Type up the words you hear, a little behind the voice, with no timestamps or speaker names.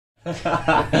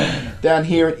down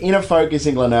here at Inner Focus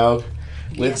in Glenelg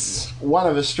with one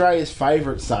of Australia's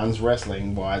favourite sons,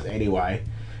 wrestling-wise anyway,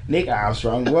 Nick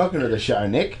Armstrong. Welcome to the show,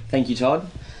 Nick. Thank you, Todd.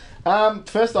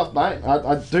 First off, mate,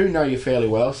 I do know you fairly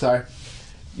well, so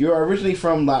you're originally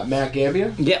from Mount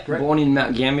Gambier? Yep, correct? Born in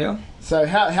Mount Gambier. So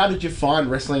how did you find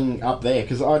wrestling up there?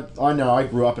 Because I know I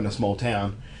grew up in a small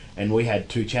town and we had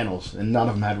 2 channels and none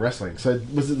of them had wrestling. So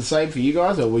was it the same for you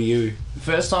guys, or were you...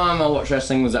 First time I watched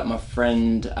wrestling was at my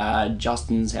friend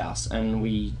Justin's house, and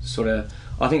we sort of...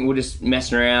 I think we were just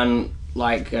messing around,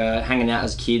 hanging out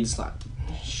as kids,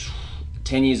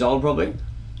 10 years old probably.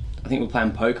 I think we were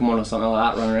playing Pokemon or something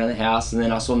like that, running around the house, and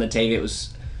then I saw on the TV it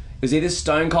was either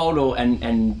Stone Cold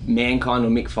and Mankind or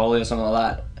Mick Foley or something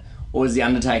like that, or was the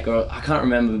Undertaker. I can't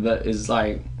remember, but it was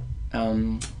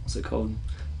what's it called?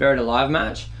 Buried Alive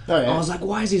match. Oh, yeah. I was like,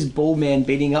 why is this bald man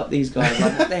beating up these guys?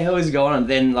 What the hell is going on?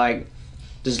 And then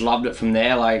just loved it from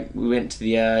there. We went to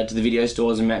the video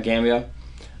stores in Mount Gambier,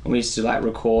 and we used to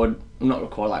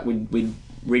we'd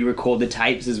re-record the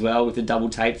tapes as well with the double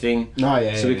tape thing. Oh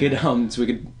yeah. So we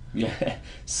could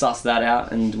suss that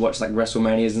out and watch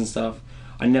WrestleManias and stuff.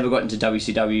 I never got into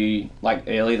WCW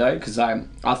early though, because I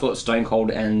thought Stone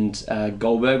Cold and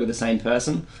Goldberg were the same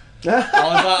person.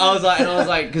 I was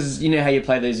like, because you know how you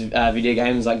play those video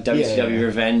games like WCW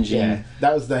Revenge. And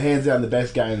that was the hands down the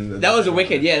best game. That was a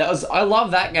wicked. Yeah, I love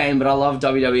that game, but I love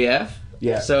WWF.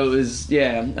 Yeah. So it was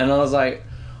and I was like,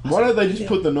 why don't they just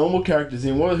put the normal characters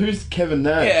in? Who's Kevin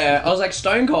Nash? Yeah, I was like,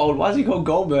 Stone Cold. Why is he called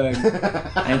Goldberg?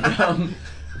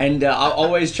 And I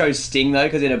always chose Sting though,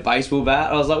 because he had a baseball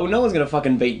bat. I was like, well, no one's gonna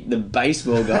fucking beat the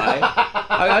baseball guy.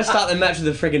 I start the match with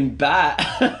a freaking bat.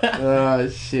 Oh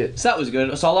shit! So that was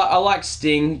good. So I like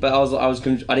Sting, but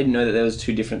I didn't know that there was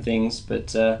 2 different things.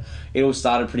 But it all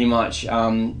started pretty much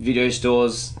video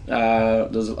stores. There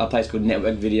was a place called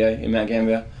Network Video in Mount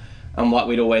Gambier.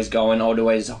 We'd always go and I would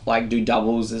always do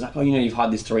doubles. It's like, oh, you've had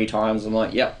this 3 times. I'm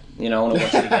like, yep. I want to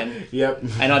watch it again. Yep.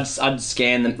 And I'd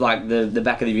scan the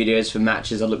back of the videos for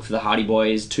matches. I'd look for the Hardy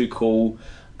Boys, Too Cool.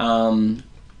 What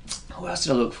else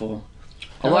did I look for?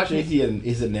 How much easier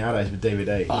is it nowadays with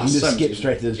DVD? You can just so skip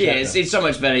straight to the chapter. Yeah, it's so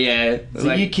much better. Yeah.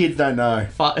 So you kids don't know.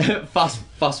 Fast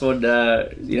forward,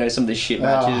 some of the shit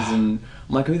matches, and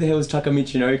I'm like, who the hell is Taka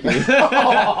Michinoku?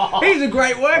 He's a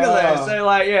great worker there.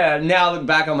 So now I look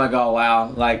back, I'm like, oh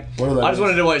wow, I just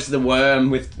wanted to watch The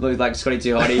Worm with Scotty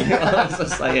 2 Hotty. I was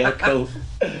just like, yeah, cool.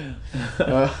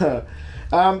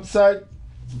 So,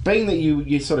 being that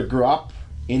you sort of grew up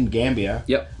in Gambia,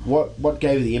 yep. What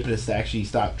gave you the impetus to actually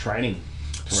start training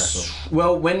to wrestle?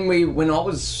 Well, when I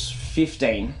was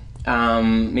 15. Me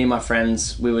and my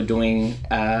friends, we were doing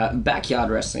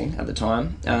backyard wrestling at the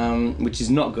time, which is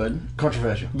not good.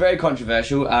 Controversial. Very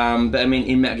controversial. But I mean,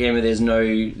 in Mount Gambier, there's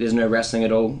no wrestling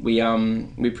at all.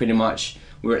 We pretty much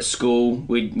were at school.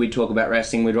 We'd talk about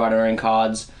wrestling. We'd write our own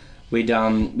cards. We'd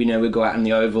we'd go out in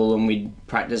the oval and we'd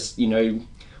practice.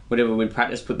 Whatever we'd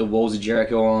practice, put the walls of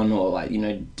Jericho on, or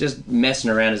just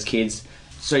messing around as kids.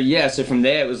 So from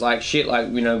there it was shit.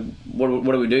 What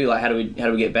do we do? How do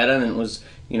we get better? And it was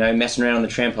messing around on the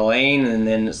trampoline, and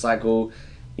then it's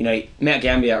Mount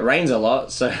Gambier, it rains a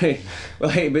lot, so it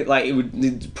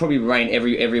would probably rain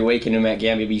every weekend in Mount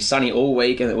Gambier. It'd be sunny all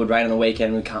week, and it would rain on the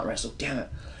weekend, and we can't wrestle. Damn it!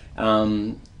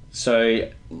 So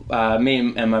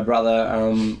me and my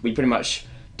brother, we pretty much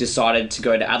decided to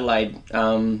go to Adelaide.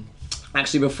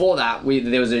 Actually, before that,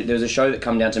 there was a show that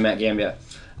come down to Mount Gambier.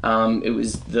 It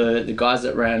was the guys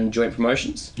that ran Joint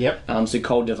Promotions. Yep. So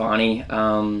Cole Devani.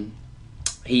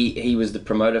 He was the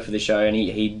promoter for the show, and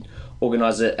he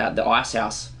organised it at the Ice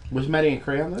House. Was Matty and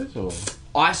Cree on those, or?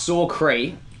 I saw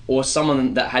Cree, or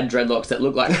someone that had dreadlocks that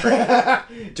looked like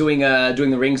Cree, doing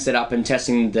the ring setup and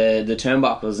testing the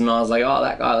turnbuckles, and I was like, oh,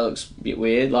 that guy looks a bit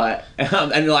weird, and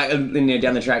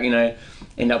down the track,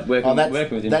 end up working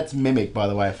with him. That's Mimic, by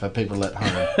the way, for people at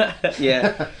home.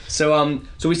 Yeah. So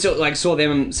we saw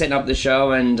them setting up the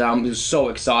show, and we were so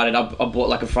excited. I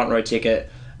bought a front row ticket.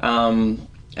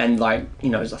 And I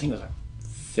think it was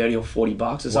 $30 or $40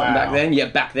 or something back then. Yeah,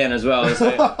 back then as well. So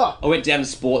I went down to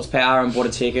Sports Power and bought a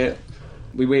ticket.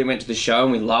 We went to the show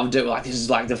and we loved it. This is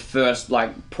the first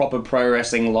proper pro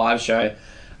wrestling live show.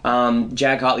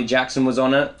 Jag Hartley Jackson was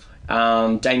on it.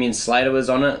 Damian Slater was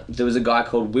on it. There was a guy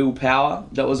called Will Power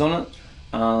that was on it.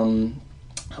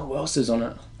 Who else is on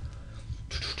it?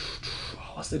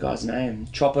 What's the guy's name?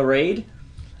 Chopper Reed.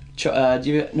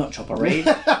 Not Chopper Reed.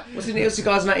 What's the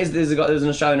guy's name? There's an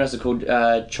Australian wrestler called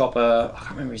Chopper. I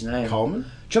can't remember his name. Coleman.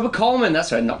 Chopper Coleman.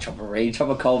 That's right, not Chopper Reed.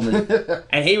 Chopper Coleman.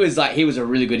 And he was a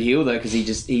really good heel though, because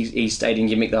he stayed in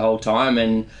gimmick the whole time,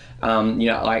 and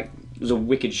was a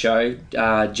wicked show.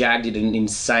 Jag did an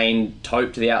insane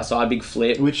tope to the outside, big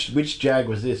flip. Which Jag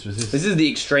was this? This is the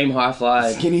extreme high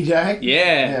fly. Skinny Jag?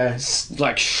 Yeah.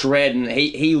 Like shred, and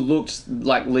he looked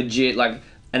like legit, like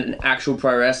an actual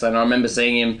pro wrestler. And I remember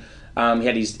seeing him. He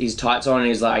had his tights on, and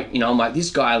he's like, I'm like,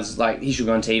 this guy's like, he should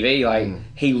go on TV. Like,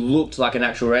 he looked like an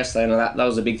actual wrestler, and that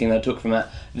was a big thing that I took from that.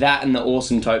 That and the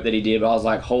awesome tope that he did. But I was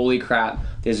like, holy crap!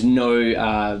 There's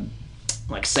no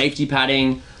like safety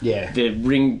padding. Yeah. The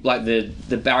ring, like the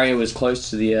barrier was close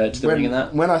to the ring and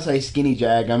that. When I say skinny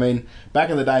Jag, I mean back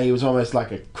in the day he was almost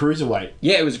like a cruiserweight.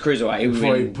 Yeah, it was a cruiserweight.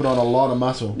 Before he put on a lot of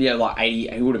muscle. Yeah, like 80.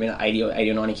 He would have been like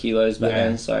 80 or 90 kilos back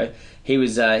then. So. He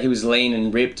was lean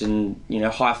and ripped and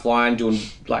high flying, doing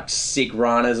like sick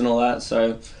runners and all that.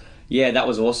 So yeah, that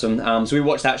was awesome. So we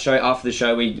watched that show. After the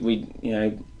show, we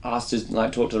asked to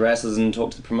like talk to the wrestlers and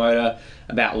talk to the promoter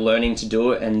about learning to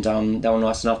do it, and they were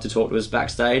nice enough to talk to us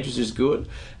backstage, which was good.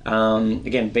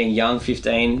 Again, being young,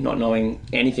 15, not knowing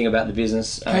anything about the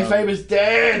business. Kayfabe is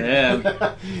dead.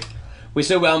 Yeah.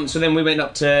 So then we went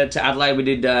up to Adelaide. We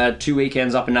did 2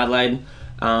 weekends up in Adelaide.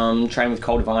 Trained with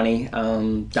Cole Devani.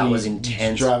 That was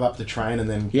intense. You drove up the train and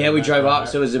then... Yeah, we drove up,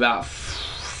 so it was about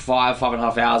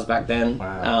 5.5 hours back then.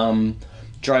 Wow.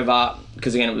 Drove up,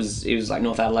 because again, it was like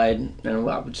North Adelaide, and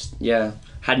we just,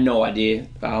 had no idea.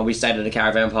 We stayed at a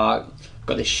caravan park,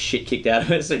 got the shit kicked out of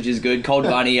us, which is good. Cole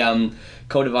Devani,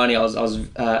 I was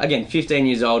again, 15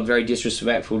 years old, very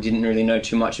disrespectful, didn't really know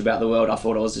too much about the world. I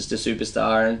thought I was just a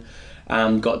superstar,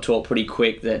 and got taught pretty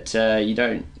quick that you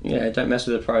don't mess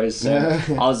with the pros. So I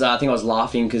think I was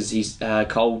laughing because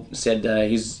Cole said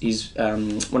his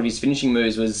one of his finishing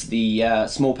moves was the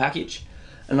small package,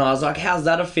 and I was like, "How's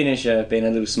that a finisher?" Being a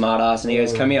little smart ass, and he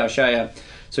goes, "Come here, I'll show you."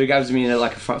 So he gives me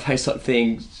like a front face type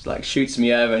thing, like shoots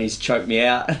me over, and he's choked me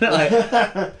out. Like,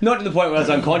 not to the point where I was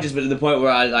unconscious, but to the point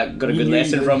where I like got a good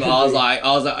lesson from it. I was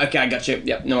like, okay, I got you.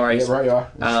 Yep, no worries. Yeah, right you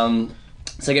are.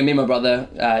 So again, me and my brother,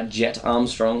 Jet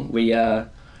Armstrong, we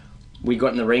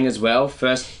got in the ring as well.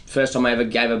 First time I ever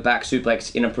gave a back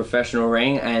suplex in a professional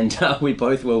ring, and we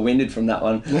both were winded from that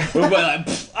one. We were like,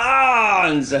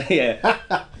 and so yeah,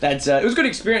 that's it was a good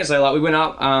experience though. Like we went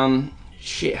up,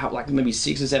 like maybe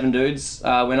 6 or 7 dudes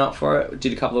went up for it.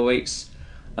 Did a couple of weeks,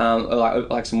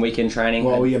 like some weekend training.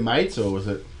 Well, were your mates or was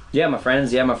it? Yeah, my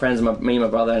friends. Yeah, my friends, me and my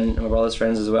brother, and my brother's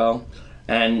friends as well.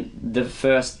 And the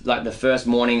first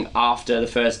morning after the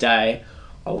first day,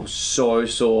 I was so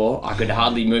sore. I could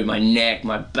hardly move my neck.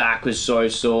 My back was so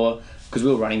sore because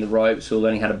we were running the ropes. We were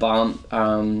learning how to bump.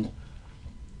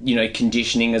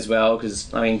 Conditioning as well,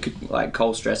 because I mean, like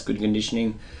cold stress, good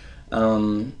conditioning.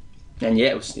 And yeah,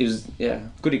 it was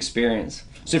good experience.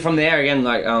 So from there again,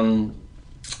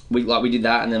 we did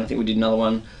that, and then I think we did another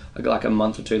one like a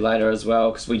month or 2 later as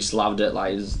well, because we just loved it.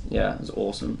 Like it was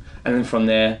awesome. And then from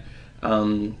there.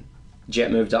 Jet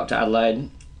moved up to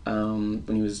Adelaide when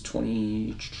he was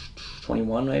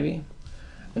 21 maybe,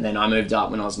 and then I moved up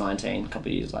when I was 19, a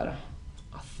couple of years later,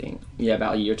 I think. Yeah,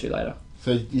 about a year or 2 later.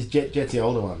 So is Jet's the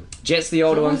older one? Jet's the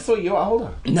older one. I thought you were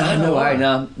older. No way,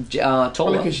 no. Taller.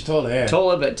 Probably because you're taller, yeah.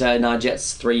 Taller, but no,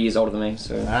 Jet's 3 years older than me,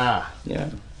 so...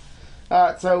 Yeah.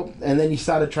 So, and then you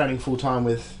started training full-time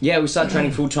with... Yeah, we started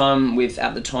training full-time with,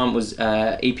 at the time, was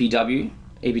EPW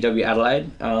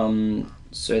Adelaide.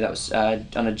 So that was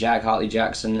under Jag Hartley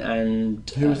Jackson and...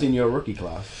 Who was in your rookie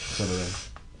class? Sort of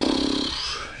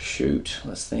Shoot,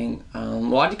 let's think.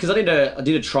 Well, because I did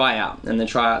a tryout, and the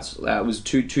tryouts was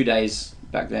two days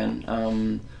back then.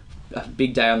 A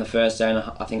big day on the first day, and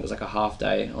I think it was like a half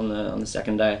day on the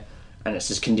second day, and it's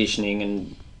just conditioning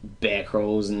and bear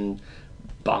crawls and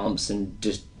bumps and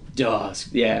just death.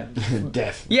 Yeah,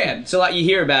 so like you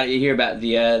hear about the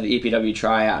EPW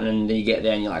tryout, and then you get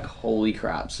there and you're like, holy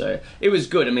crap. So it was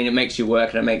good. I mean, it makes you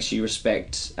work and it makes you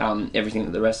respect everything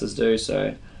that the wrestlers do,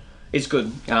 so it's good.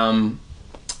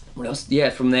 What else? Yeah,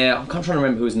 from there, I'm trying to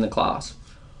remember who was in the class.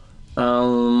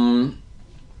 I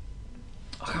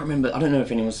can't remember. I don't know if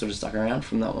anyone sort of stuck around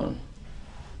from that one.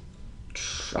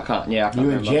 I can't remember. You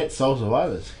and Jet Soul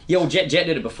Survivors. Yeah, well, Jet did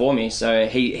it before me, so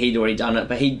he'd already done it,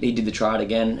 but he did the tryout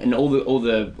again, and all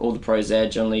the pros there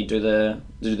generally do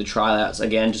the tryouts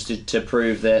again, just to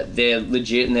prove that they're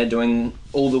legit and they're doing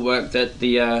all the work that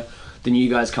the new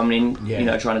guys coming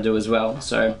in, trying to do as well.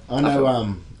 So I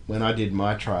know when I did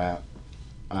my tryout,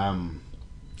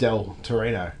 Del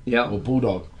Torino or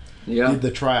Bulldog did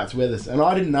the tryouts with us, and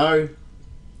I didn't know.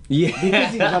 Yeah.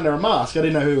 Because he was under a mask, I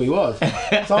didn't know who he was.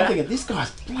 So I'm thinking, this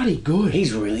guy's bloody good.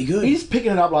 He's really good. He's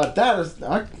picking it up like that.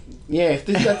 If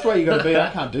that's where you got to be,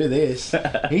 I can't do this.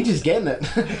 He's just getting it.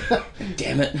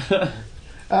 Damn it.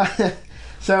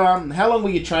 So how long were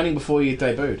you training before you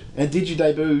debuted? And did you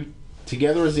debut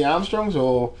together as the Armstrongs,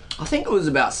 or? I think it was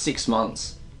about 6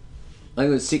 months. I think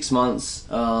it was 6 months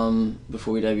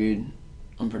before we debuted.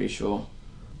 I'm pretty sure.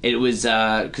 It was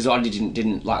because I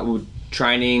didn't like, we were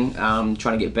training, trying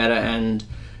to get better, and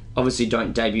obviously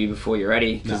don't debut before you're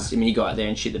ready. Because I mean, you go out there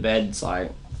and shit the bed. It's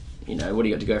like, you know, what do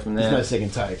you got to go from there? There's no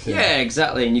second takes. Yeah,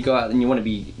 exactly. And you go out and you want to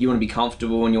be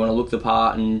comfortable, and you want to look the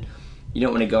part, and you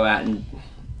don't want to go out and,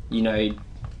 you know,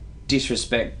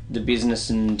 disrespect the business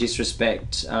and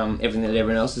disrespect everything that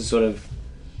everyone else is sort of,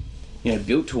 you know,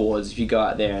 built towards. If you go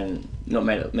out there and not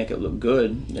make it look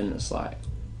good, then it's like,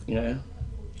 you know,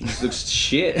 it just looks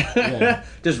shit. Yeah.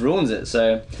 Just ruins it.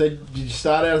 So did you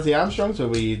start out as the Armstrongs, or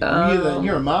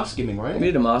you're a mask gimmick, right? We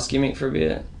did a mask gimmick for a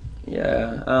bit.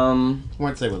 Yeah. I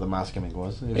won't say what the mask gimmick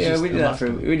was. Yeah, we did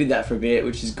that for a bit,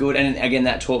 which is good. And again,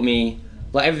 that taught me,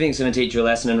 like, everything's going to teach you a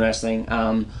lesson in wrestling.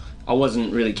 I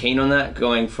wasn't really keen on that,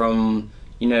 going from,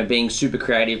 you know, being super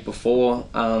creative before,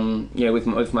 you know,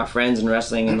 with my friends and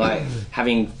wrestling, and like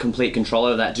having complete control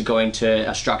over that, to going to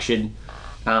a structured,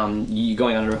 you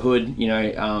going under a hood, you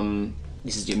know,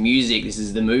 this is your music, this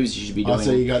is the moves you should be doing. Oh,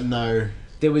 so you got no...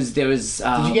 There was. Did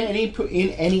you get any input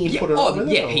at all?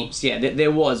 Yeah, heaps. Yeah,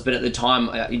 there was, but at the time,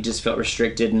 it just felt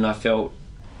restricted, and I felt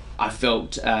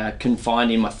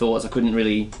confined in my thoughts. I couldn't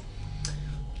really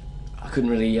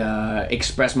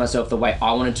express myself the way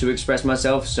I wanted to express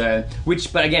myself. So,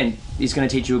 but again, it's going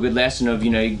to teach you a good lesson of,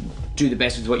 you know, do the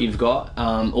best with what you've got.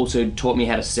 Also taught me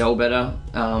how to sell better,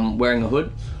 wearing a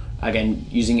hood. Again,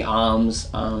 using your arms.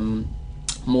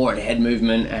 More at head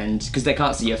movement, and because they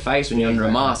can't see your face when you're under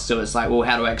a mask, so it's like, well,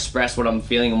 how do I express what I'm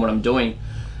feeling and what I'm doing?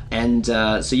 And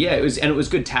so yeah, it was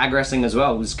good tag wrestling as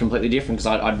well. It was completely different because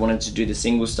I'd wanted to do the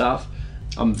single stuff.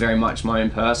 I'm very much my own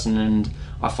person, and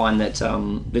I find that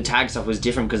the tag stuff was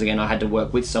different because, again, I had to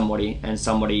work with somebody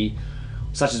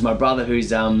such as my brother,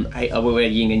 who's we're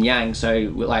yin and yang.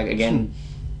 So, like, again,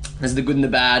 there's the good and the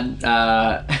bad.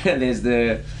 There's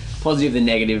the positive, the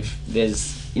negative.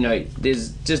 There's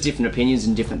just different opinions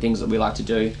and different things that we like to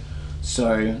do.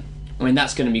 So, I mean,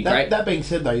 that's going to be great. That being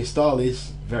said, though, your style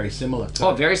is very similar to...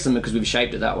 Oh, very similar, because we've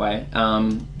shaped it that way.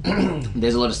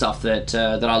 There's a lot of stuff that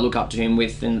I look up to him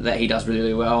with, and that he does really,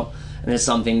 really well. And there's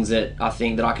some things that I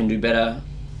think that I can do better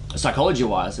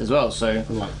psychology-wise as well. So,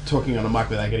 like talking on a mic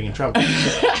without getting in trouble.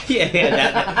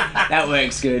 yeah, that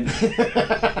works good.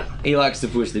 He likes to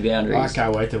push the boundaries. I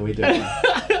can't wait till we do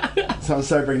that. So I'm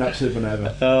so bringing up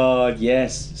Supernova. Oh,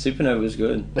 yes. Supernova was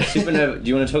good. Supernova. Do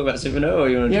you want to talk about Supernova, or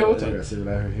you want to? Yeah, we'll talk about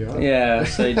Supernova if you want. Yeah.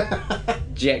 So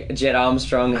Jet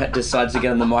Armstrong decides to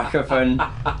get on the microphone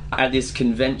at this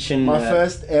convention. My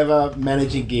first ever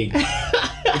managing gig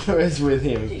was with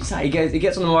him. He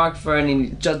gets on the microphone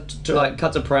and just like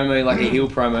cuts a promo, like a heel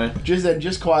promo.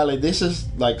 Just quietly. This is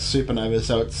like Supernova,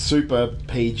 so it's super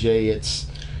PG. It's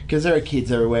because there are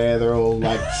kids everywhere. They're all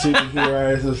like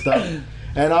superheroes and stuff.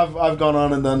 And I've gone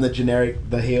on and done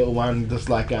the heel one, just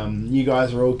like, you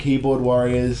guys are all keyboard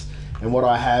warriors, and what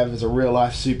I have is a real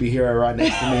life superhero right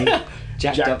next to me.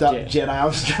 jacked up Jet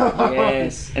Armstrong.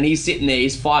 Yes, and he's sitting there,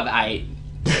 he's 5'8",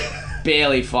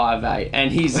 barely 5'8",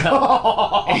 and he's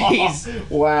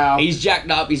wow. He's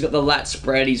jacked up, he's got the lat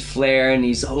spread, he's flaring,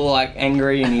 he's all like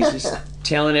angry, and he's just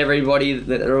telling everybody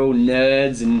that they're all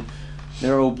nerds and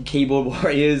they're all keyboard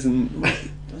warriors, and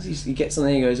he gets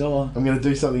something, he goes, oh, I'm going to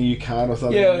do something you can't, or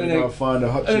something. Yeah, I'm going to find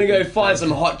a hot chick. I'm going to go find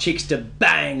some hot chicks to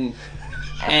bang.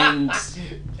 And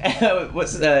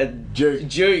what's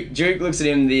Duke looks at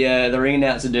him, the ring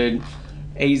announcer dude.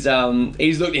 He's looked at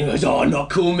him and goes, oh,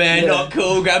 not cool, man, not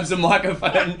cool. Grabs the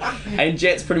microphone, and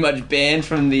Jet's pretty much banned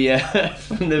from the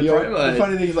promo. The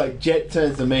funny thing is, like, Jet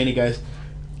turns to me and he goes,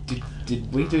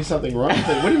 did we do something wrong?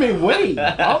 Like, what do you mean we?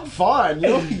 I'm fine.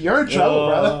 You're in trouble,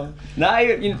 brother. No,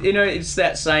 you know, it's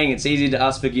that saying, it's easier to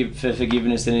ask for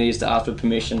forgiveness than it is to ask for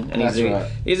permission. And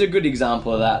he's a good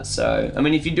example of that. So, I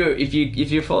mean, if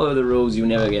you follow the rules, you'll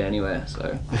never get anywhere.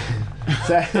 So,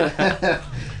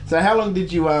 so how long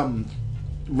did you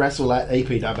wrestle at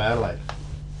EPW Adelaide?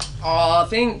 I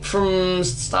think from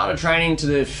start of training to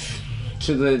the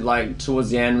like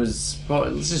towards the end was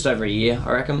just over a year,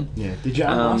 I reckon. Yeah. Did you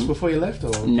unmask before you left,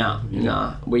 or? Nah.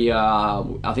 We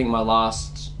I think my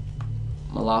last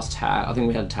tag, I think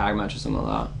we had a tag match or something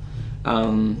like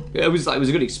that. It was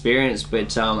a good experience,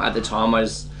 but at the time I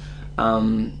was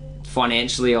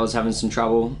financially I was having some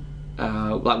trouble,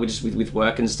 like with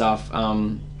work and stuff.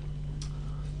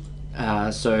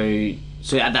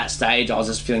 So at that stage I was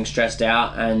just feeling stressed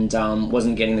out and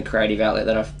wasn't getting the creative outlet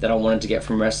that I wanted to get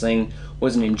from wrestling.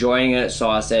 Wasn't enjoying it,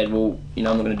 so I said, well, you know,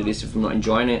 I'm not going to do this if I'm not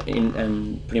enjoying it,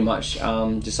 and pretty much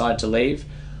decided to leave.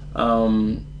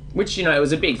 Which, you know, it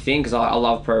was a big thing because I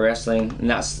love pro wrestling, and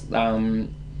that's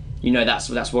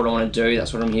that's what I want to do.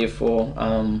 That's what I'm here for.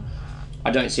 I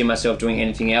don't see myself doing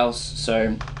anything else.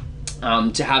 So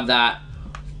to have that,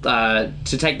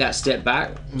 to take that step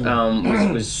back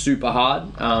was super hard.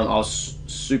 I was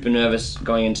super nervous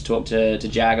going in to talk to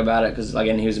Jag about it because,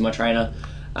 again, he was my trainer.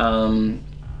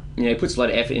 He puts a lot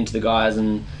of effort into the guys,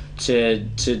 and to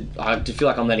feel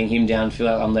like I'm letting him down, feel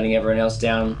like I'm letting everyone else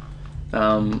down,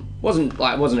 wasn't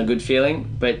a good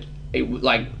feeling. But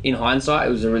in hindsight,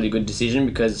 it was a really good decision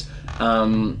because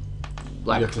you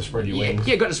have to spread your wings.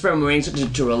 Yeah, got to spread my wings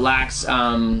to relax.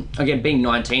 Again, being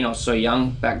 19, I was so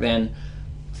young back then.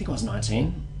 I think I was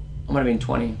 19. I might have been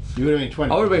 20. You would have been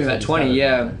 20. I would have been about 20,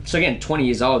 yeah. So again, 20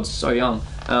 years old, so young.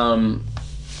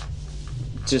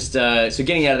 So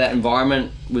getting out of that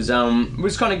environment was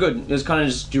kind of good. It was kind of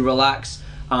just to relax.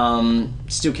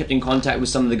 Still kept in contact with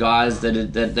some of the guys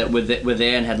that were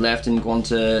there and had left and gone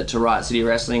to Riot City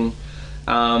Wrestling.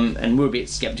 And we were a bit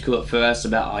skeptical at first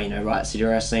about, Riot City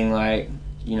Wrestling,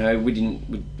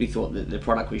 we thought that the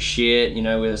product was shit, we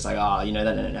were just like, they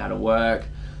don't know how to work.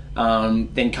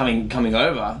 Then coming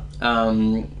over,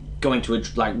 going to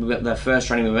the first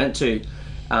training we went to,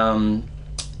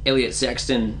 Elliot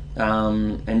Sexton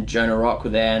and Jonah Rock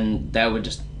were there, and they were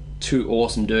just two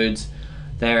awesome dudes.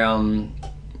 They're and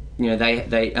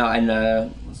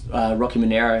Rocky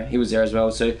Monero, he was there as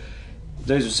well. So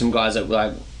those were some guys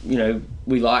that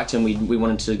we liked and we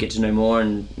wanted to get to know more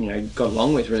and got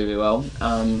along with really, really well.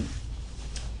 Come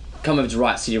over to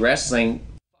Riot City Wrestling,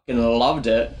 fucking loved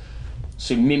it.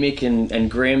 So Mimic and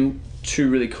Grim,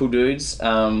 two really cool dudes.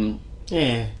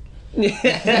 Yeah.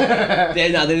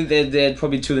 they're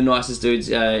probably two of the nicest dudes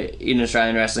in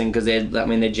Australian wrestling because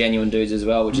they're genuine dudes as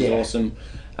well, which is awesome.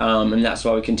 And that's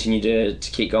why we continue to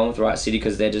keep going with Riot City,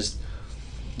 because they're just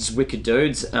wicked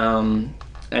dudes. And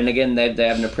again, they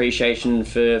have an appreciation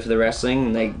for the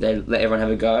wrestling, and they let everyone have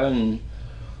a go, and it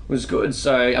was good.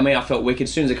 So I felt wicked.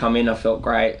 As soon as I come in, I felt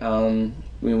great.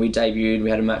 When we debuted, we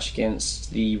had a match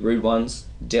against the Rude Ones,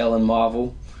 Dell and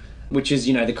Marvel, which is,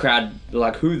 the crowd were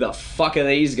like, who the fuck are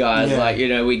these guys?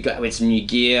 Yeah. We got with some new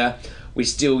gear. We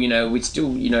still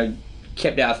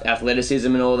kept our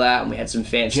athleticism and all that, and we had some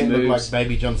fancy moves. Looked like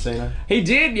baby John Cena. He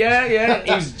did, yeah.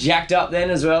 He was jacked up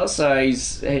then as well, so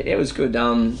it was good.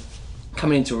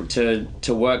 Coming into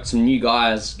to work some new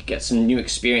guys, get some new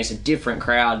experience, a different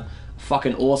crowd,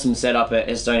 fucking awesome setup at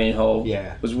Estonian Hall.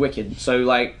 Yeah. It was wicked. So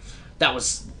that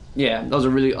was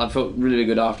I felt really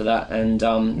good after that. And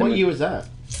what year was that?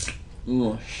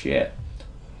 Oh shit.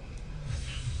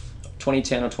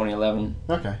 2010 or 2011.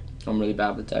 Okay. I'm really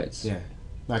bad with dates. Yeah.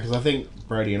 No, because I think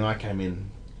Brody and I came in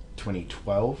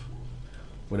 2012.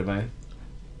 Would have been.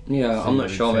 Yeah, I'm not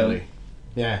sure, man.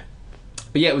 Yeah.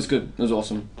 But yeah, it was good. It was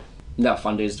awesome. And they were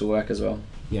fun days to work as well.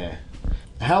 Yeah.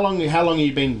 How long have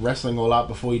you been wrestling all up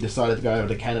before you decided to go over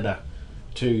to Canada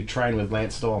to train with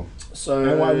Lance Storm? So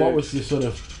and what was your sort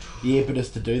of the impetus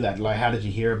to do that? How did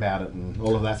you hear about it and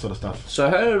all of that sort of stuff? So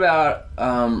I heard about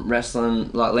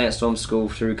wrestling, Lance Storm school,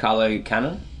 through Carlo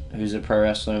Cannon, who's a pro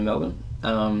wrestler in Melbourne,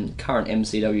 current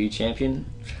MCW champion,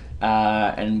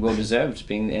 and well deserved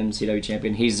being the MCW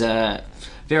champion. He's a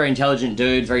very intelligent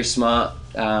dude, very smart,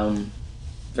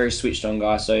 very switched on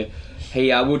guy. So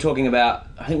we were talking about,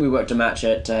 I think we worked a match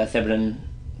at Theberton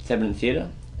Theatre,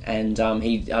 and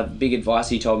big advice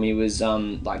he told me was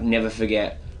never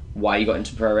forget why you got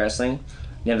into pro wrestling.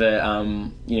 Never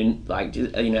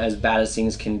as bad as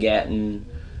things can get and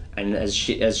as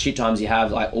shit times you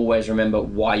have, always remember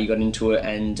why you got into it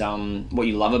and what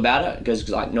you love about it, because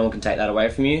no one can take that away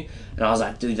from you. And I was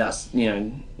like, dude, that's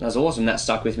awesome. That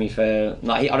stuck with me for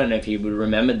I don't know if he would have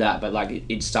remembered that, but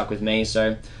it stuck with me.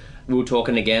 So we were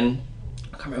talking again.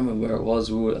 I can't remember where it was.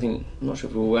 I'm not sure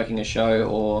if we were working a show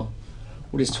or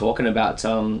we're just talking about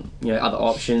other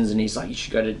options, and he's like, you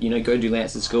should go do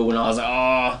Lance's school. And I was like,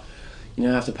 I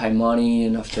have to pay money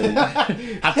and have to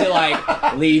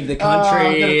leave the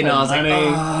country, and I was like,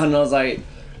 I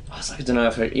don't know I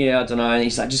don't know. And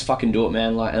he's like, just fucking do it,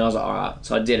 man. And I was like, all right.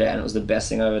 So I did it, and it was the best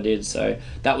thing I ever did. So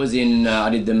that was in I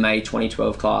did the May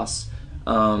 2012 class.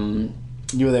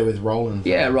 You were there with Rollins.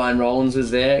 Yeah, Ryan Rollins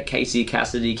was there. Casey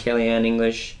Cassidy, Kellyanne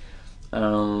English.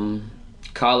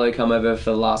 Carlo come over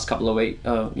for the last couple of weeks.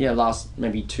 Last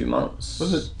maybe 2 months.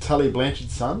 Was it Tully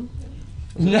Blanchard's son?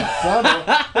 No.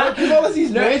 What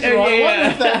his name?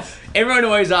 Everyone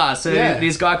always asks. So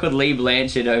this guy called Lee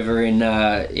Blanchard over in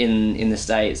the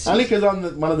States. Only because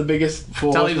I'm one of the biggest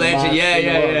four. Tully Blanchard,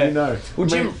 yeah. You know.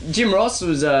 Well, Jim Ross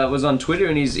was on Twitter,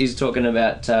 and he's talking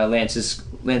about Lance's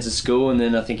school, and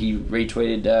then I think he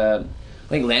retweeted. I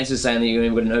think Lance was saying that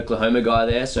you've got an Oklahoma guy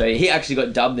there, so he actually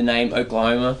got dubbed the name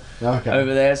Oklahoma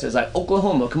over there. So it's like,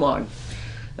 Oklahoma, come on.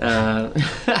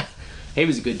 He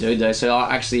was a good dude though. So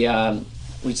I actually,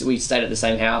 we stayed at the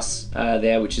same house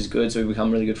there, which is good. So we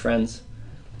become really good friends,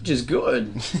 which is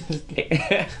good.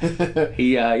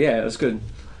 It was good.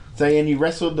 So, and you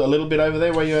wrestled a little bit over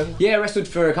there where you were? Yeah, I wrestled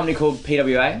for a company called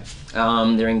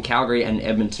PWA. They're in Calgary and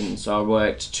Edmonton. So I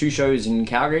worked 2 shows in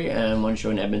Calgary and 1 show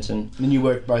in Edmonton. And you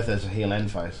worked both as a heel and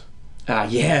face?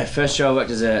 First show I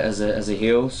worked as a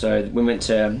heel. So we went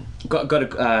to got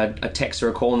a text or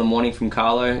a call in the morning from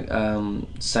Carlo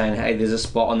saying, hey, there's a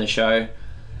spot on the show.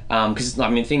 Because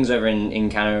things over in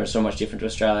Canada are so much different to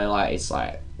Australia. Like, it's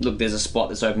like, look, there's a spot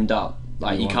that's opened up.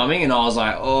 Like, you coming? And I was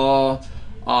like,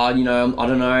 I don't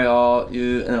know,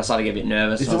 and I started to get a bit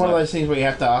nervous. Is it one of those things where you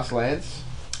have to ask Lance?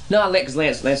 No, because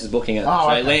Lance is booking it.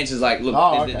 Okay. Lance is like,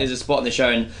 look, there's a spot in the show,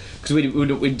 and because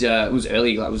it was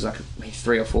early, like it was like maybe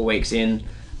 3 or 4 weeks in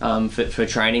for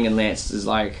training, and Lance is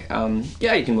like,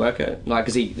 yeah, you can work it, like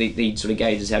because he sort of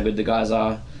gauges how good the guys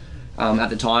are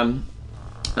at the time,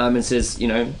 and says,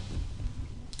 you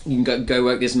can go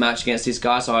work this match against this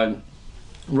guy. So I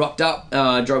rocked up,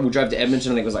 we drove to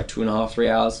Edmonton. I think it was like 2.5, 3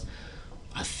 hours.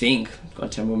 I think,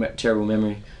 got a terrible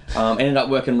memory. Ended up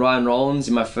working Ryan Rollins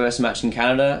in my first match in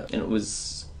Canada, and it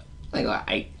was I think like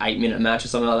 8-minute match or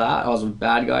something like that. I was a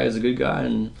bad guy, he was a good guy,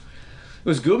 and it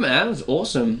was good, man. It was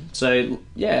awesome. So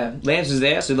yeah, Lance was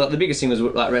there. So the biggest thing was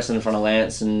like wrestling in front of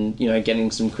Lance, and getting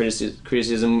some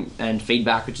criticism and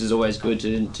feedback, which is always good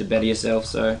to better yourself.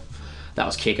 So that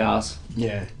was kick ass.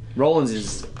 Yeah. Rollins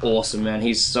is awesome, man.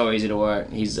 He's so easy to work.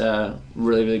 He's a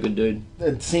really, really good dude.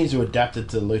 It seems to adapt it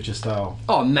to lucha style.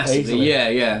 Oh, massively. Easily.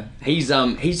 Yeah.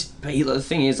 The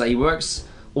thing is, like, he works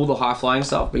all the high flying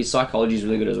stuff, but his psychology is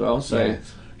really good as well. So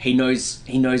he knows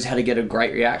how to get a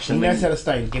great reaction. He knows how to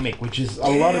stay in gimmick, which is a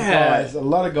lot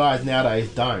of guys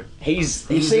nowadays don't. You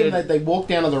see them, they walk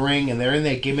down to the ring and they're in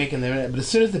their gimmick, but as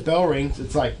soon as the bell rings,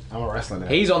 it's like, I'm a wrestler now.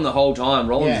 He's on the whole time.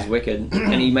 Rollins is wicked,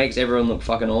 and he makes everyone look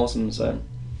fucking awesome. So.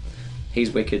 He's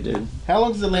wicked, dude. How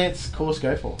long does the Lance course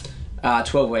go for?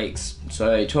 12 weeks.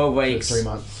 So 12 weeks. So 3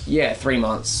 months. Yeah, 3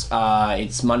 months.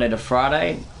 It's Monday to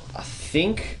Friday. I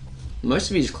think most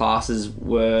of his classes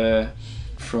were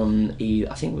from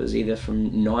either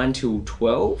from 9 till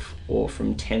 12 or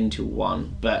from 10 till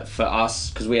 1. But for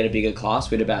us, because we had a bigger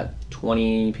class, we had about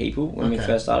 20 people when we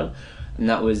first started, and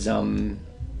that was so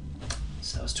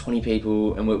that was 20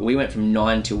 people, and we went from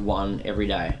 9 till 1 every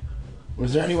day.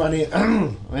 Was there anyone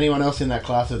else in that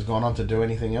class that's gone on to do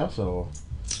anything else, or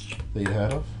that you'd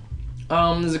heard of?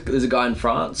 There's a guy in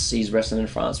France. He's wrestling in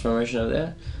France promotion over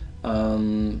there.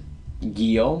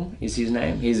 Guillaume is his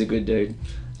name. He's a good dude.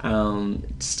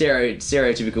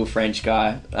 Stereotypical French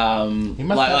guy. He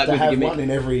must have to have one in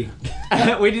every...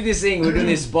 We did this thing. We were doing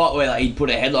this spot where like he'd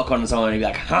put a headlock on someone and he'd be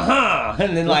like, "Ha ha!"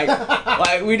 And then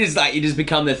you just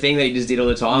become the thing that he just did all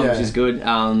the time, which is good.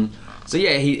 So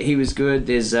yeah, he was good.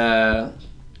 There's the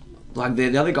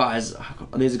other guys.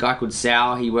 There's a guy called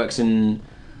Sal. He works in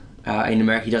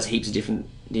America. He does heaps of different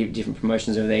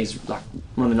promotions over there. He's like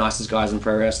one of the nicest guys in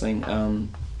pro wrestling.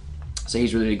 So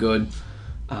he's really good.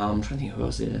 I'm trying to think who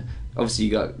else there. Obviously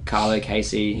you got Carlo,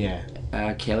 Casey,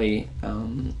 Kelly,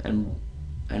 and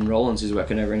Rollins, who's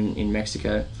working over in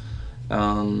Mexico.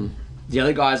 The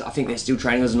other guys, I think they're still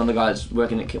training. There's another guy that's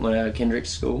working at Kendrick's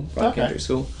school, Kendrick's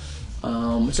school.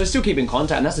 So still keep in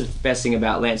contact, and that's the best thing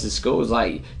about Lance's school is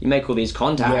like you make all these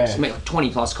contacts, you make like 20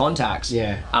 plus contacts,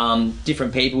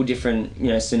 different people, different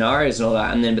scenarios and all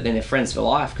that, but then they're friends for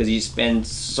life because you spend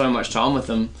so much time with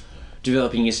them,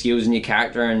 developing your skills and your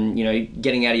character, and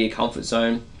getting out of your comfort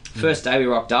zone. First day we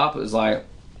rocked up, it was like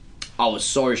I was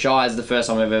so shy. It's the first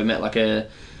time I've ever met like a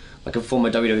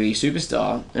former WWE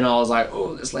superstar, and I was like,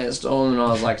 oh, this Lance Storm, and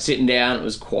I was like sitting down, it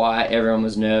was quiet, everyone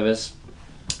was nervous.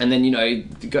 And then,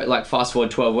 fast forward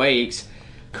 12 weeks,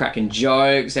 cracking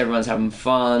jokes, everyone's having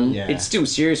fun. Yeah. It's still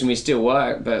serious and we still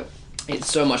work, but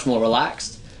it's so much more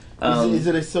relaxed. Is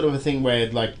it a sort of a thing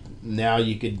where, like, now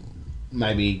you could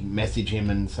maybe message him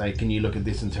and say, can you look at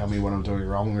this and tell me what I'm doing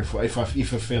wrong, if I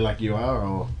feel like you are?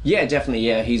 Or Yeah, definitely,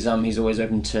 yeah. He's always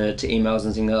open to emails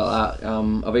and things like that.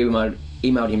 I've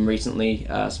emailed him recently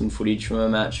some footage from a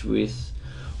match with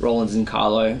Rollins and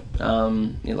Carlo,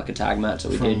 like a tag match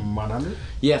that we did. From 100?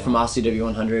 Yeah, from RCW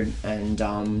 100,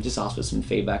 and just asked for some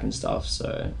feedback and stuff,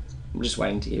 so I'm just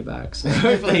waiting to hear back. So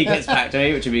hopefully he gets back to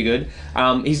me, which would be good.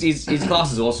 His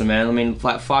class is awesome, man. I mean,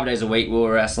 like 5 days a week we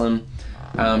were wrestling,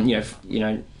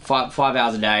 5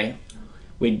 hours a day.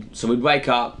 We'd wake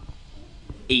up,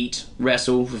 eat,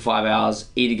 wrestle for 5 hours,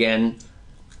 eat again,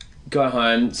 go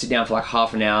home, sit down for like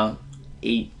half an hour,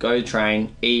 eat, go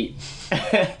train, eat,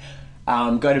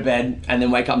 go to bed, and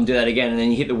then wake up and do that again. And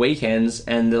then you hit the weekends,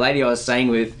 and the lady I was staying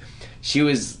with, she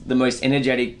was the most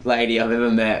energetic lady I've ever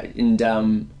met,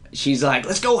 and she's like,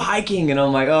 let's go hiking, and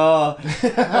I'm like, oh,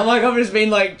 I've just been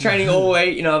like training all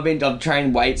week, you know, I've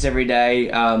trained weights every day, you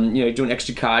know, doing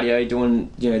extra cardio,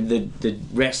 doing, you know, the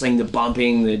wrestling, the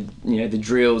bumping, the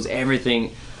drills,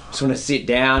 everything. Just want to sit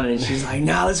down, and she's like,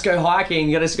 nah, let's go hiking,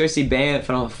 you gotta go see Banff,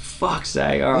 and I'm like, fuck's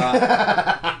sake, alright.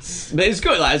 But it's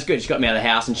good, like, it's good. She got me out of the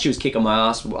house, and she was kicking my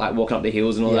ass, like walking up the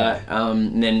hills and all that.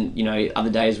 And then, you know, other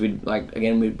days we'd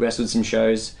wrestled some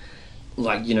shows,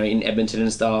 like, you know, in Edmonton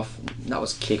and stuff. That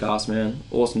was kick-ass, man.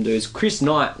 Awesome dudes. Chris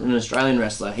Knight, an Australian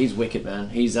wrestler, he's wicked,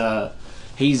 man. He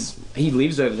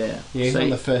lives over there. Yeah, he's on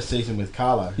the first season with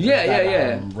Carlo.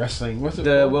 Yeah. Wrestling, what's it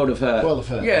The called? World of Hurt. World of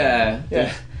Hurt.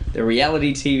 Yeah. The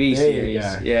reality TV series.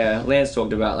 Yeah, Lance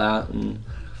talked about that and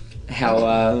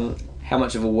how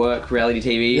much of a work reality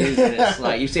TV is. And it's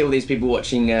like, you see all these people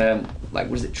watching, like,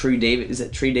 what is it, True Divas? Is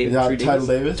it True Divas? True Divas? Total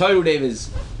Divas. Total Divas.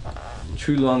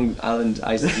 True Long Island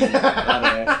Ice Tea.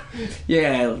 I don't know.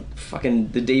 Yeah, fucking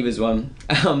the Divas one.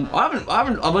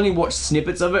 I've only watched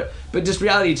snippets of it, but just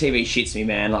reality TV shits me,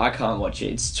 man. Like, I can't watch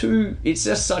it. It's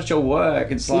just such a work.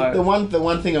 It's like the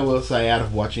one thing I will say out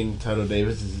of watching Total Divas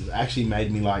is it actually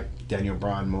made me like Daniel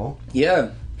Bryan more. Yeah.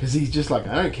 Because he's just like,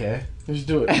 I don't care. Just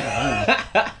do it.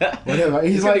 Whatever.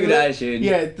 He's got like a good attitude.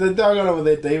 Yeah, the dog on over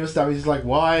their diva stuff. He's like,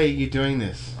 why are you doing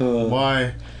this?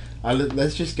 Why?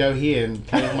 Let's just go here and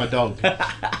play with my dog.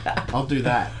 I'll do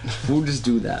that. We'll just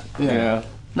do that. Yeah.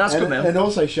 That's good, man. And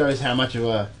also shows how much of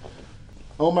a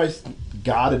almost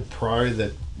guarded pro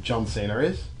that John Cena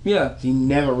is. Yeah. He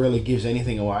never really gives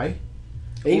anything away.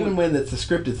 Even when it's a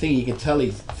scripted thing, you can tell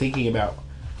he's thinking about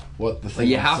what the thing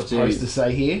is supposed to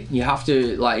say here. You have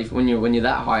to, like, when you're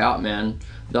that high up, man,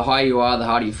 the higher you are, the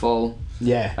harder you fall.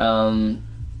 Yeah.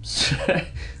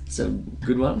 It's a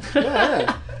good one.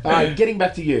 Yeah. Alright, getting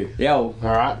back to you. Yo.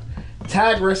 Alright.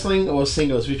 Tag wrestling or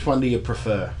singles, which one do you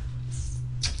prefer?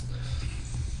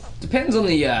 Depends on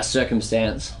the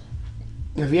circumstance.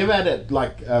 Have you ever had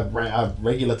a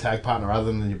regular tag partner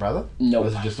other than your brother? No. Or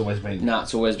has it just always been? No,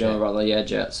 it's always been my brother. Yeah,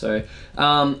 Jet. So,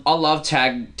 I love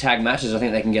tag matches. I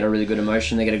think they can get a really good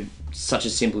emotion. They get such a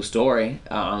simple story.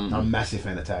 I'm a massive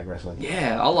fan of tag wrestling.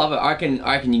 Yeah, I love it. I reckon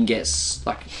you can get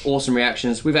like awesome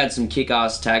reactions. We've had some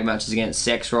kick-ass tag matches against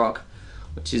Sex Rock,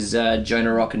 which is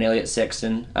Jonah Rock and Elliot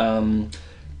Sexton.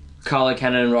 Carlo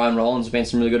Cannon and Ryan Rollins have been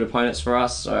some really good opponents for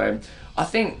us. So I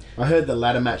heard the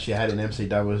ladder match you had in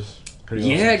MCW was pretty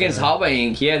awesome. Yeah, against Hardway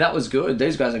Inc. Yeah, that was good.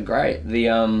 These guys are great.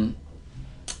 That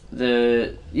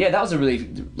was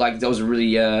a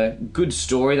really good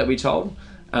story that we told.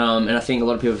 And I think a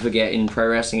lot of people forget in pro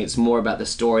wrestling it's more about the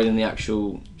story than the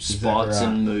actual spots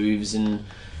and moves and,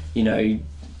 you know,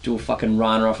 do a fucking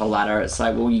run off a ladder. It's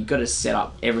like, well, you've got to set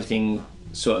up everything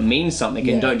so it means something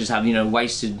and don't just have,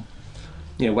 wasted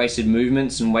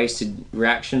movements and wasted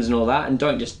reactions and all that, and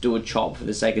don't just do a chop for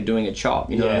the sake of doing a chop,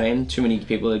 you know what I mean? Too many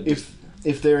people are just...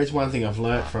 If there is one thing I've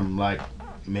learnt from, like,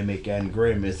 Mimic and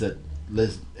Grimm is that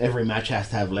every match has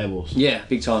to have levels. Yeah,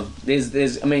 big time.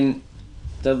 There's I mean...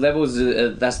 The levels,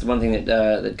 that's the one thing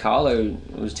that Carlo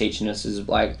was teaching us is,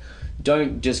 like,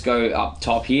 don't just go up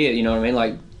top here, you know what I mean?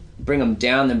 Like, bring them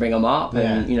down, then bring them up,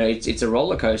 and, you know, it's a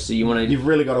roller coaster. You've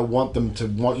really got to want them to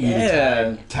want you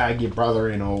to tag your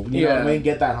brother in, or, you know what I mean?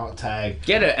 Get that hot tag.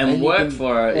 Get it and work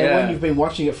for it, And when you've been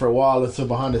watching it for a while and so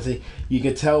behind the scenes, you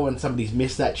can tell when somebody's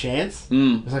missed that chance.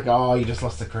 It's like, oh, you just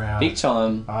lost the crowd. Big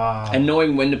time. And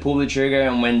knowing when to pull the trigger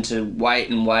and when to wait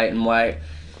and wait and wait.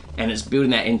 And it's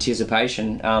building that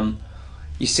anticipation.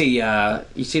 You see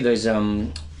those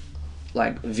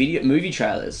like movie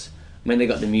trailers when they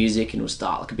got the music and it'll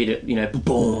start like a bit of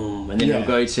boom, and then it'll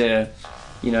go to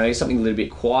something a little bit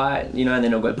quiet, and then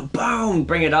it'll go boom,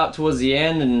 bring it up towards the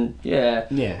end, and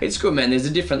it's good, man.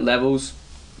 There's different levels,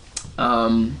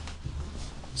 so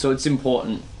it's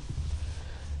important.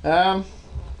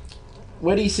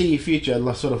 Where do you see your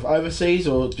future? Sort of overseas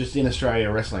or just in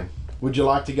Australia wrestling? Would you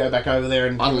like to go back over there?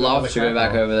 I'd love to go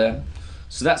back over there.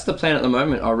 So that's the plan at the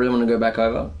moment. I really want to go back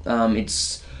over.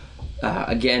 It's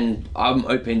again, I'm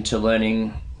open to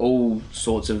learning all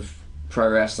sorts of pro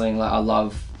wrestling. Like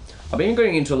I've been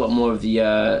going into a lot more of the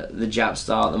Jap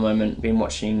style at the moment. Been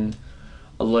watching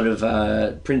a lot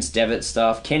of Prince Devitt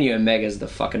stuff. Kenny Omega's the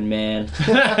fucking man.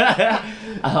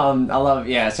 I love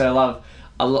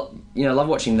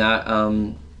watching that.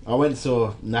 I went and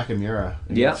saw Nakamura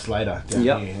against Slater down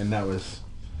here, and that was,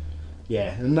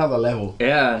 another level.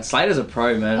 Yeah, Slater's a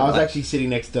pro, man. I was actually sitting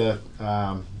next to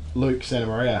Luke Santa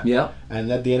Maria. Yeah.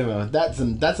 And at the end of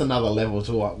it, that's another level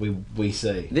to what we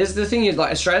see. There's the thing is,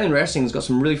 like, Australian wrestling's got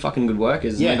some really fucking good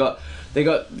workers. And Yeah. they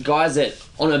got guys that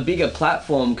on a bigger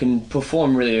platform can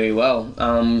perform really, really well.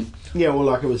 Yeah, well,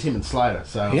 like it was him and Slater.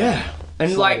 So Yeah.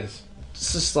 And like, Slater's-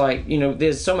 it's just like, you know,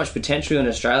 there's so much potential in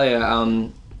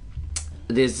Australia.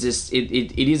 There's just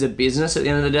it is a business at the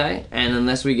end of the day, and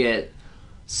unless we get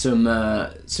some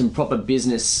proper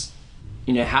business,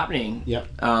 you know, happening, Yep.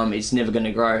 it's never going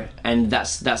to grow. And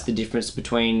that's the difference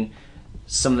between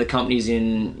some of the companies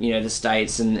in, you know, the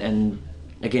States and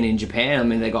again in Japan. I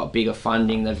mean, they got bigger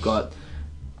funding, they've got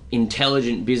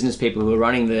intelligent business people who are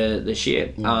running the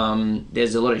shit.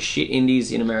 There's a lot of shit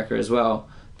indies in America as well.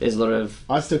 There's a lot of...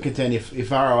 I still contend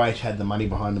if ROH had the money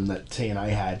behind them that TNA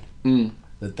had,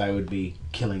 that they would be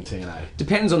killing TNA.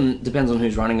 Depends on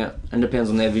who's running it, and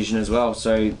depends on their vision as well.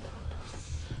 So,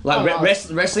 like,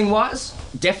 wrestling wise,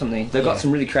 definitely they've got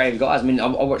some really creative guys. I mean, I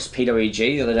watched PWG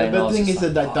the other day. But and the thing is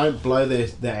that they don't blow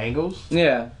their angles.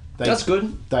 Yeah, that's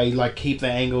good. They like keep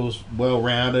their angles well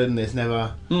rounded, and there's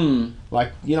never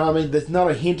like, you know what I mean. There's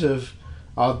not a hint of,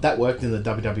 oh, that worked in the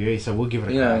WWE, so we'll give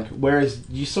it a crack. Whereas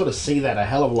you sort of see that a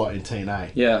hell of a lot in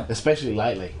TNA. Yeah, especially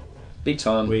lately. Big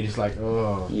time. Where you're just like,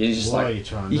 oh, you're just why like, are you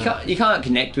trying? You can't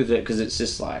connect with it because it's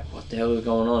just like, what the hell is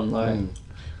going on? Like,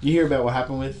 you hear about what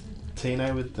happened with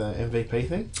TNA with the MVP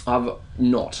thing? I've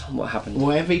not. What happened?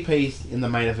 Well, MVP's in the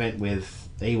main event with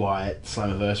EY at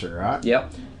Slammiversary, right?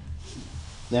 Yep.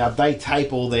 Now they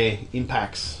tape all their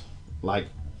impacts like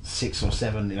 6 or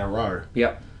 7 in a row.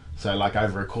 Yep. So like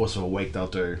over a course of a week, they'll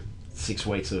do 6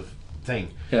 weeks of thing.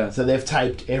 Yeah. So they've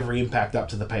taped every impact up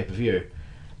to the pay-per-view,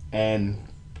 and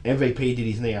MVP did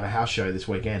his knee on a house show this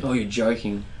weekend. Oh, you're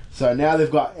joking. So now they've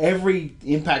got every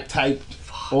impact taped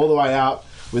all the way up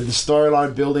with the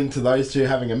storyline building to those two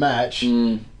having a match,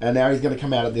 and now he's going to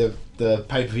come out at the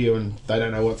pay-per-view and they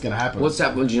don't know what's going to happen. What's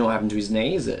that? Do you know what happened to his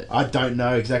knee? Is it? I don't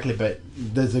know exactly, but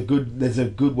there's a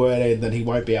good word in that he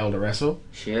won't be able to wrestle.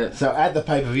 Shit. So at the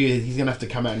pay-per-view, he's going to have to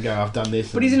come out and go, I've done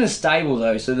this. But he's in a stable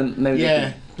though, so then maybe...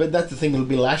 Yeah, but that's the thing, it'll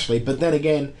be Lashley. But then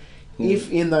again,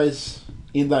 if in those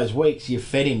weeks you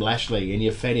fed him Lashley and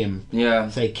you fed him,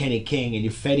 say, Kenny King, and you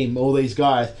fed him all these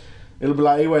guys, it'll be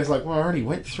like, he always like, well, I already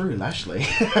went through Lashley.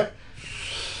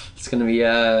 It's going to be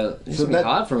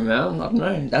hard for him, man. I don't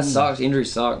know. That sucks.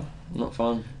 Injuries suck. Not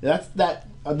fun. That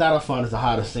I find is the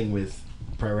hardest thing with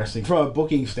pro wrestling from a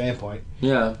booking standpoint.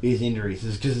 Yeah, is injuries,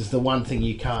 is because it's the one thing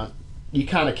you can't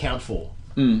account for.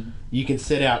 You can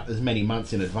set out as many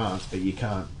months in advance, but you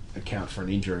can't account for an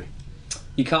injury.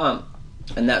 You can't,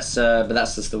 and that's but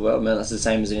that's just the world, man. That's the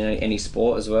same as in any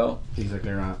sport as well.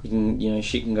 Exactly right. You can,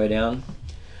 shit can go down.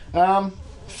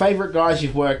 Favorite guys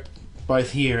you've worked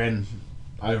both here and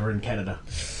over in Canada?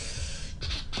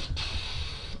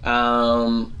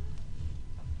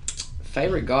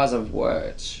 Favorite guys I've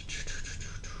worked.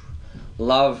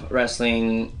 Love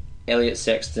wrestling Elliot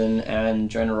Sexton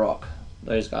and Jonah Rock.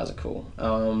 Those guys are cool.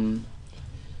 God,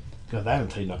 they haven't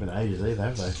teamed up in ages either,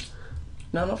 have they?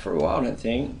 No, not for a while. I don't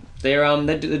think they're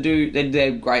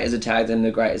they're great as a tag team.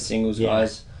 They're great as singles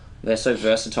guys. They're so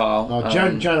versatile. Oh,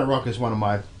 Jonah Rock is one of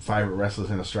my favourite wrestlers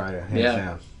in Australia, hands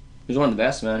down. He's one of the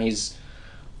best, man. He's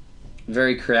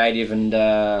very creative and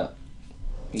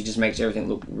he just makes everything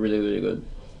look really, really good,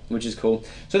 which is cool.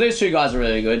 So those two guys are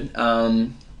really good.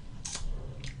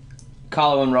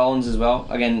 Carlo and Rollins as well.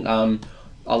 Again,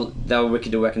 they were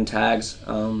wicked to work in tags.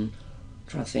 I'm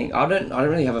trying to think. I don't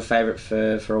really have a favourite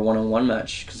for a one-on-one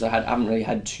match because I haven't really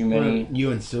had too many.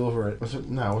 You and Silver.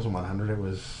 No, it wasn't 100. It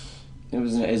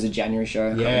was a January show. I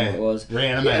can't remember what it was.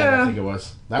 Reanimated, I think it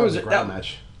was. That was a great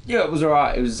match. Yeah, it was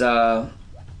alright. It was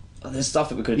there's stuff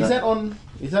that we could have done.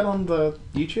 Is that on the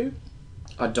YouTube?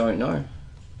 I don't know.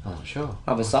 Oh, sure.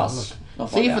 Have a sus.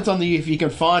 See if it's on if you can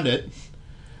find it.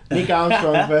 Nick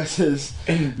Armstrong versus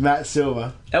Matt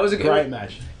Silver. That was a great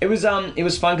match. It was fun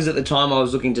because at the time I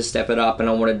was looking to step it up and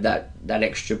I wanted that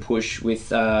extra push with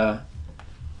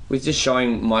just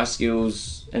showing my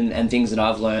skills and things that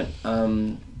I've learnt.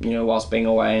 Whilst being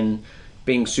away and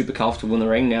being super comfortable in the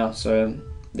ring now. So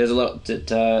there's a lot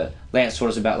that Lance taught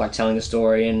us about, like telling the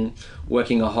story and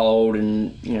working a hold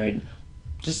and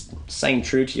just staying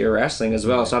true to your wrestling as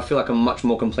well. So I feel like I'm a much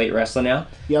more complete wrestler now.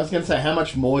 Yeah, I was going to say, how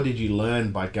much more did you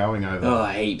learn by going over? Oh,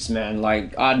 heaps, man.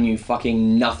 Like, I knew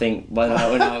fucking nothing when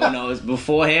I was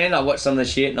beforehand. I watched some of the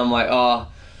shit and I'm like, oh,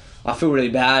 I feel really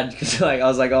bad because I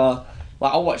was like, oh,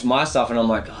 like I watch my stuff and I'm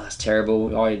like, oh, that's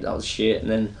terrible. Oh, that was shit.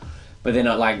 But then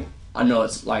I know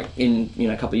it's like in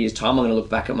a couple of years' time, I'm going to look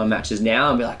back at my matches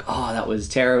now and be like, oh, that was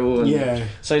terrible. And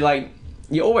so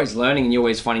you're always learning and you're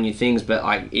always finding new things, but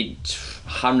it's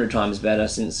 100 times better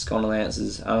since gone to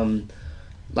Lance's.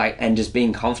 and just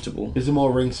being comfortable. Is it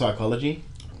more ring psychology?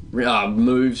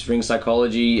 Moves, ring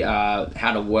psychology,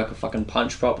 how to work a fucking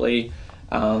punch properly,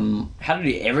 how to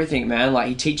do everything, man. Like,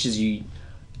 he teaches you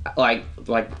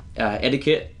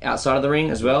etiquette outside of the ring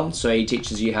as well. So he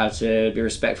teaches you how to be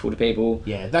respectful to people.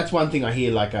 Yeah, that's one thing I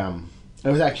hear. Like, it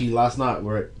was actually last night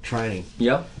we're at training.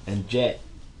 Yeah. And Jet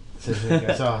says,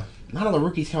 "Oh, none of the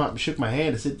rookies come up and shook my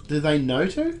hand." I said, "Do they know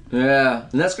to?" Yeah,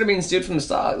 and that's gonna be instilled from the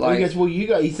start. Like, he goes, "Well, you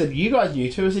guys." He said, "You guys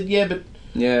knew to." I said, "Yeah, but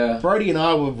yeah, Brody and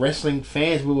I were wrestling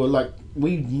fans. We were like,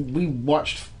 we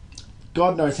watched,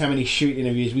 God knows how many shoot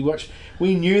interviews we watched.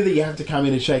 We knew that you have to come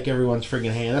in and shake everyone's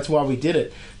friggin' hand. That's why we did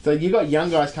it. So you got young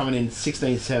guys coming in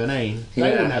 16, 17. They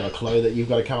wouldn't have a clue that you've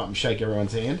got to come up and shake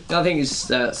everyone's hand." I think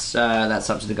that's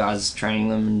up to the guys training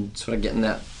them and sort of getting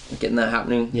that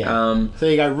happening. Yeah. So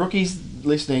there you go, rookies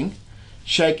listening.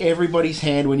 Shake everybody's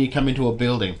hand when you come into a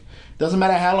building. Doesn't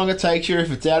matter how long it takes you,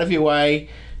 if it's out of your way.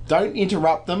 Don't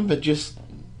interrupt them, but just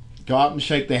go up and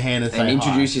shake their hand and say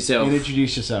introduce hi. yourself. And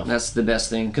introduce yourself. That's the best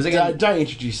thing. Because again, don't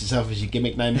introduce yourself as your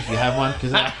gimmick name if you have one,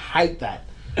 because I hate that.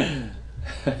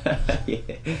 Yeah.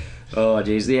 Oh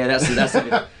jeez, yeah,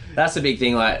 that's a big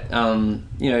thing. Like,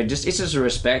 it's just a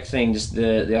respect thing. Just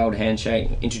the old handshake.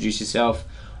 Introduce yourself.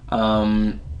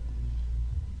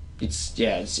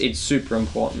 It's super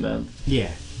important, man.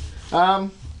 Yeah.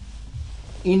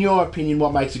 In your opinion,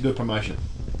 what makes a good promotion?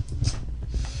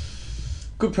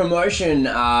 Good promotion,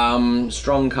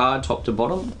 strong card, top to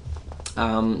bottom.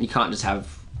 You can't just have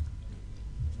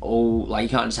you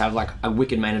can't just have like a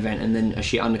wicked main event and then a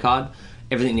shit undercard.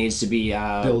 Everything needs to be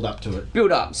build up to it.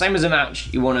 Build up. Same as a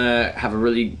match. You want to have a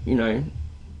really,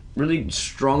 really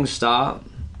strong start.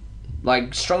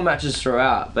 Like, strong matches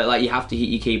throughout, but like you have to hit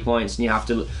your key points and you have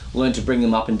to learn to bring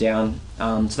them up and down.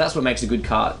 So that's what makes a good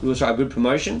card. A good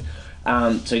promotion.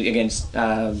 So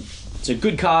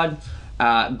good card,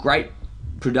 great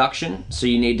production. So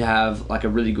you need to have like a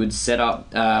really good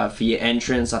setup for your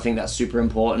entrance. I think that's super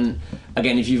important.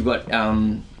 Again, if you've got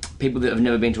people that have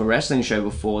never been to a wrestling show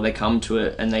before, they come to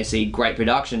it and they see great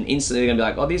production, instantly they're gonna be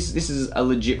like, "Oh, this is a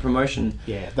legit promotion."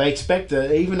 Yeah, they expect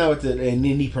even though it's an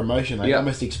indie promotion, they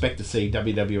almost expect to see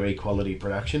WWE quality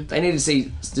production. They need to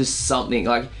see just something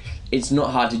like. It's not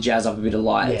hard to jazz up a bit of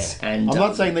lights. Yeah. And I'm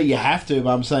not saying that you have to,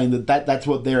 but I'm saying that's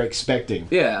what they're expecting.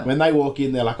 Yeah. When they walk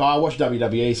in, they're like, "Oh, I watch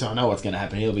WWE, so I know what's going to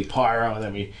happen. It'll be pyro, and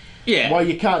then we." Yeah. Well,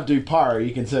 you can't do pyro.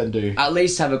 You can certainly do. At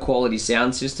least have a quality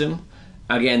sound system.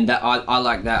 Again, that I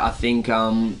like that. I think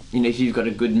if you've got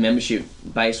a good membership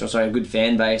base, a good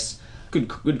fan base,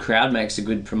 good crowd makes a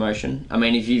good promotion. I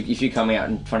mean, if you're coming out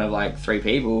in front of like 3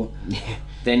 people. Yeah.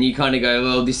 Then you kind of go,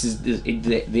 well, this is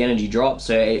the energy drops.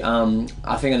 So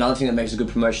I think another thing that makes a good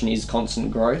promotion is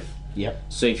constant growth. Yep.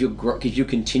 So if you're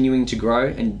continuing to grow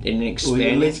and expand,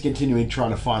 at least continuing trying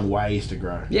to find ways to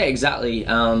grow. Yeah, exactly.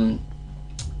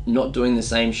 Not doing the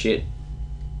same shit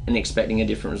and expecting a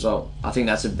different result. I think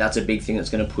that's a big thing that's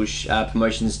going to push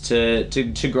promotions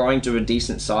to growing to a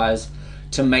decent size,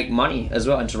 to make money as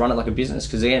well and to run it like a business.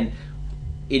 Because again,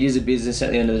 it is a business at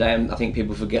the end of the day. And I think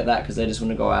people forget that because they just want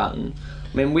to go out and.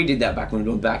 I mean, we did that back when we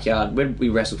were doing backyard. We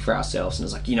wrestled for ourselves, and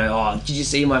it's like, did you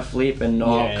see my flip? And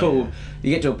cool.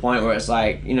 You get to a point where it's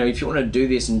like, if you want to do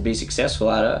this and be successful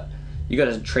at it, you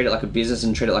got to treat it like a business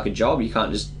and treat it like a job. You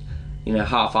can't just,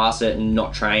 half-ass it and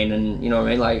not train. And you know what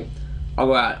I mean? Like, I'll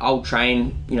go out, I'll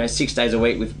train, 6 days a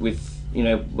week with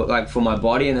like for my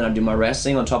body, and then I do my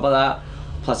wrestling on top of that,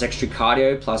 plus extra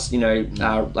cardio, plus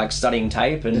like studying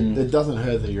tape. And it doesn't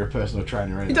hurt that you're a personal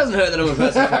trainer. Either. It doesn't hurt that I'm a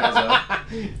personal trainer as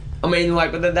well. I mean,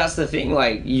 like, but that's the thing.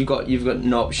 Like, you've got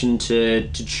an option to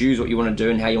choose what you want to do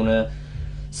and how you want to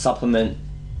supplement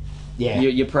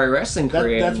your pro wrestling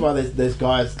career. That's why there's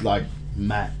guys like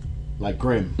Matt, like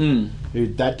Grimm, who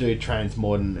that dude trains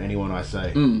more than anyone I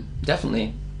see.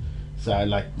 Definitely. So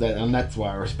like that, and that's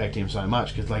why I respect him so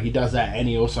much, because like he does that, and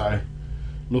he also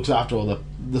looks after all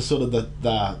the sort of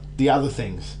the other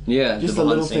things. Yeah, just the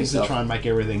little things to try and make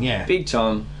everything. Yeah, big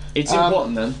time. It's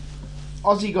important, man.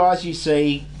 Aussie guys you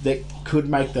see that could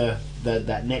make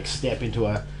that next step into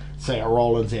a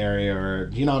Rollins area, or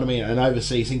you know what I mean, an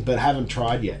overseas thing, but haven't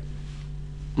tried yet.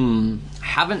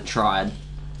 Haven't tried.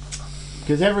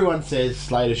 Because everyone says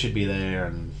Slater should be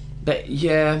there, but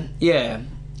yeah,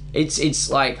 it's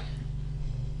like.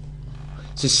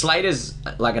 So Slater's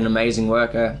like an amazing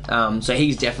worker. So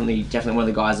he's definitely one of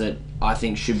the guys that I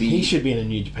think should be. He should be in a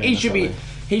New Japan. He should be.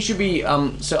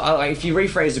 So if you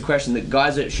rephrase the question, that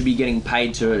guys that should be getting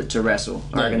paid to wrestle,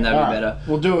 I reckon that'd be better.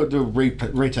 We'll do a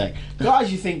retake.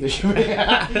 Guys, you think that should be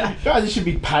guys that should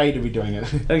be paid to be doing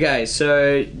it? Okay,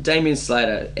 so Damian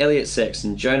Slater, Elliot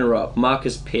Sexton, Jonah Rock,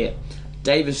 Marcus Pitt,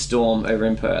 David Storm over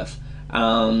in Perth.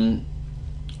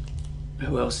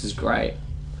 Who else is great?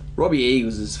 Robbie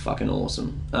Eagles is fucking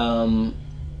awesome.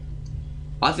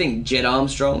 I think Jed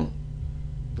Armstrong.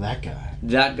 That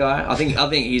guy. I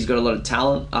think he's got a lot of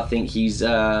talent. I think he's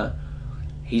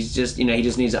just, he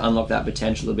just needs to unlock that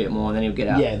potential a bit more, and then he'll get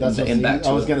out. Yeah, that's and back to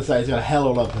I was it. going to say he's got a hell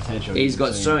of a lot of potential. He's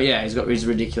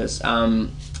ridiculous. Who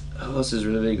else is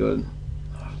really good?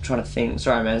 I'm trying to think.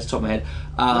 Sorry, man, it's the top of my head.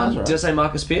 Right. Did I say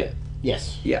Marcus Pitt?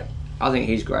 Yes. Yeah, I think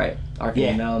he's great. I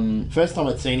reckon. Yeah. First time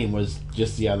I'd seen him was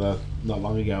just not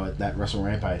long ago at that Wrestle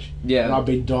Rampage. Yeah. And I've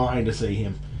been dying to see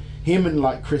him. Him and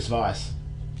like Chris Weiss.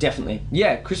 Definitely.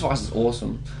 Yeah, Chris Weiss is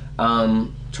awesome.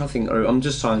 I'm just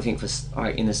trying to think for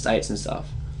in the States and stuff.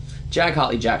 Jag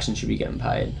Hartley Jackson should be getting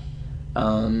paid.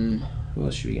 Who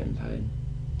else should be getting paid?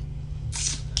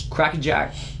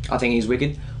 Crackerjack, I think he's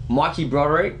wicked. Mikey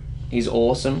Broderick, he's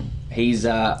awesome. He's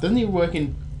doesn't he work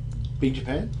in Big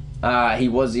Japan? He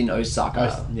was in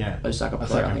Osaka. Osaka Pro,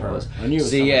 I think it was. I knew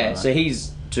it was so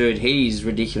he's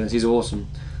ridiculous. He's awesome.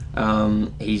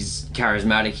 He's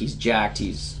charismatic. He's jacked.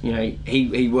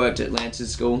 He worked at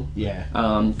Lance's school. Yeah.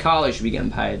 Carlo should be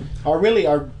getting paid.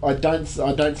 I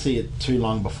don't see it too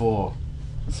long before,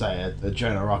 say, a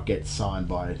Jonah Rock gets signed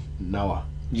by Noah.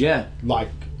 Yeah. Like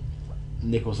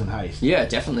Nichols and Hayes. Yeah,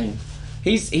 definitely.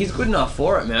 He's good enough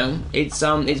for it, man.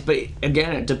 But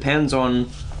again, it depends on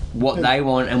what they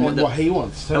want and what he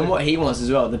wants too. And what he wants as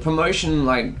well. The promotion,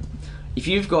 like, if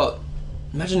you've got,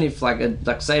 imagine if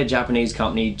say a Japanese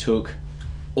company took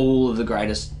all of the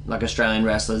greatest Australian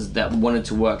wrestlers that wanted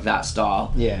to work that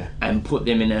style, and put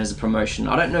them in as a promotion.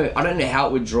 I don't know how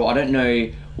it would draw. I don't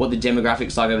know what the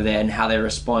demographics like over there and how they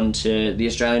respond to the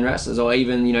Australian wrestlers, or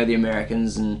even the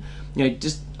Americans, and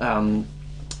just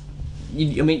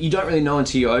you don't really know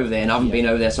until you're over there, and I haven't been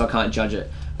over there, so I can't judge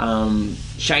it.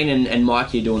 Shane and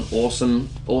Mikey are doing awesome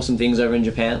things over in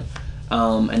Japan,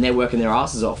 and they're working their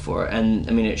asses off for it, and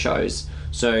it shows.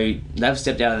 So they've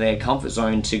stepped out of their comfort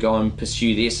zone to go and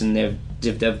pursue this, and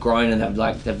they've grown, and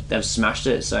they've smashed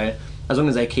it. So as long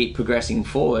as they keep progressing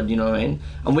forward, you know what I mean.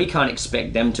 And we can't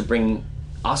expect them to bring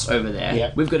us over there.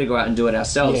 Yep. We've got to go out and do it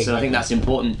ourselves. Yeah, exactly. And I think that's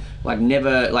important.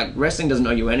 Wrestling doesn't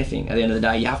owe you anything. At the end of the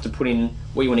day, you have to put in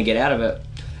what you want to get out of it.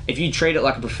 If you treat it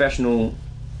like a professional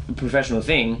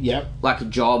thing, like a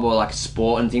job or like a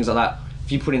sport and things like that,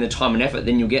 if you put in the time and effort,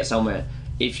 then you'll get somewhere.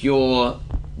 If you're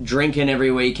drinking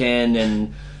every weekend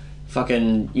and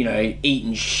fucking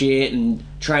eating shit and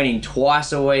training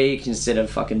twice a week instead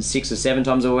of fucking 6 or 7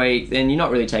 times a week, then you're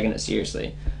not really taking it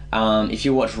seriously. If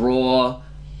you watch Raw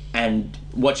and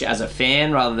watch it as a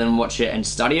fan rather than watch it and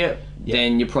study it,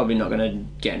 then you're probably not going to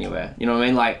get anywhere. You know what I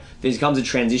mean? Like, there comes a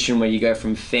transition where you go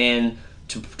from fan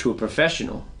to a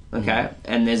professional, okay?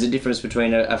 And there's a difference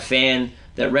between a fan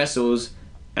that wrestles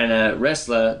and a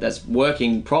wrestler that's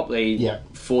working properly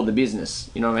for the business.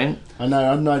 You know what I mean? I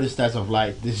know. I've noticed as of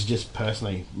late, this is just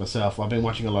personally myself, I've been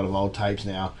watching a lot of old tapes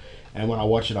now, and when I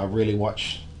watch it, I really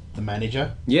watch the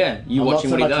manager. Yeah, I'm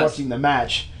watching what he does. Not so much watching the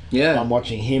match. Yeah. I'm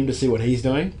watching him to see what he's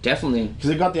doing. Definitely. Because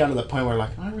it got down to the point where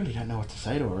I really don't know what to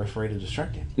say to a referee to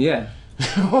distract him. Yeah.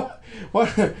 What?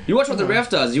 You watch what the ref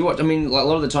does. A lot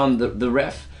of the time the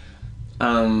ref,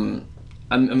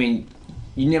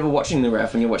 you're never watching the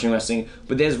ref when you're watching wrestling,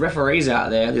 but there's referees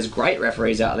out there, there's great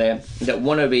referees out there that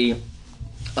want to be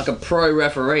like a pro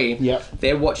referee. Yep.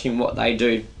 They're watching what they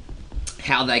do,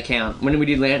 how they count. When we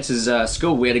did Lance's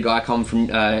school, we had a guy come from,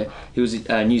 he was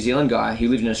a New Zealand guy, he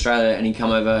lived in Australia, and he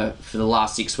come over for the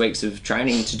last 6 weeks of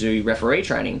training to do referee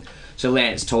training. So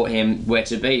Lance taught him where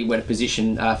to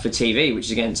position for TV, which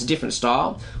is, again, it's a different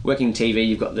style. Working TV,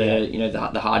 you've got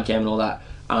the hard cam and all that.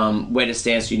 Where to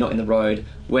stand so you're not in the road,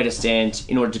 where to stand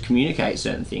in order to communicate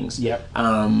certain things. Yep.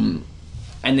 And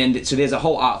then, so there's a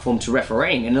whole art form to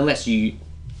refereeing, and unless you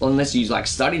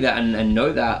study that and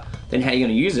know that, then how are you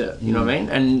going to use it? You know what I mean?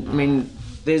 And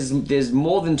there's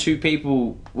more than 2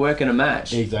 people working a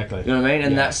match. Exactly. You know what I mean?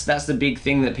 And that's the big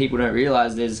thing that people don't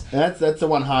realise. That's the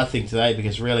one hard thing today,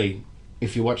 because really,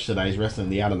 if you watch today's wrestling,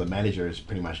 the art of the manager is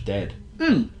pretty much dead.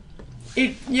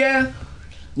 Yeah.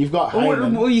 You've got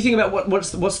Heyman. What do you think about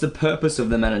what's the purpose of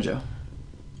the manager?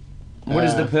 What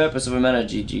is the purpose of a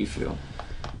manager, do you feel?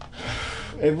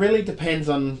 It really depends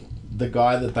on the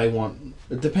guy that they want.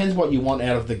 It depends what you want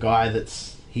out of the guy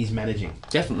he's managing.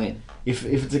 Definitely. If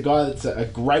it's a guy that's a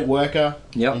great worker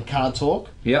and can't talk,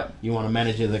 you want a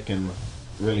manager that can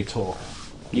really talk.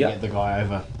 Get the guy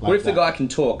over. What if the guy can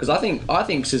talk? Because I think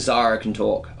Cesaro can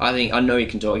talk. I know he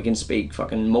can talk. He can speak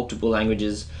fucking multiple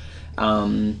languages.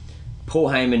 Paul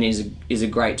Heyman is a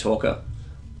great talker.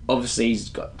 Obviously,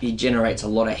 he generates a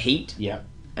lot of heat. Yeah.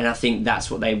 And I think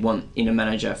that's what they want in a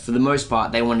manager. For the most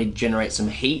part, they want to generate some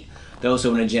heat. They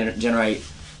also want to generate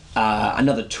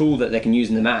another tool that they can use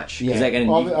in the match. 'Cause Yeah, they're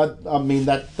gonna, I mean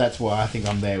that's why I think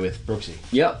I'm there with Brooksy.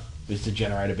 Yep. Is to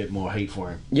generate a bit more heat for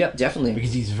him. Yep, definitely.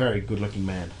 Because he's a very good-looking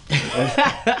man.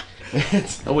 I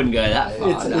wouldn't go that far.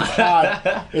 It's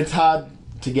hard. It's hard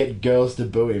to get girls to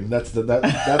boo him. That's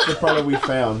the problem we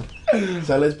found.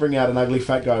 So let's bring out an ugly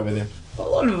fat guy with him. A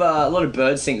lot of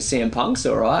birds think CM Punk's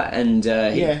alright, and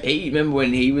he remember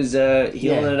when he was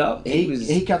healing it up.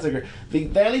 He cuts a.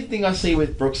 The only thing I see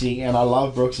with Brooksy, and I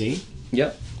love Brooksy,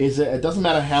 yep, is that it doesn't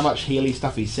matter how much Healy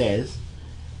stuff he says.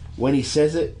 When he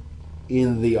says it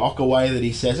in the Ocker way that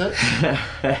he says it,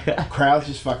 crowds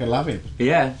just fucking love him.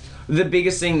 Yeah. The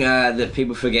biggest thing that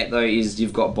people forget though is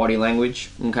you've got body language.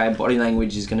 Okay, body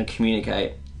language is going to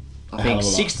communicate. I think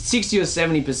 60 or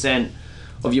 70%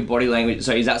 of your body language.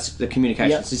 So that's the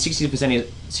communication. Yep. So 60 or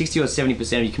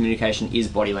 70% of your communication is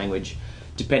body language,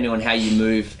 depending on how you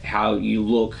move, how you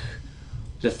look,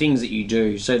 the things that you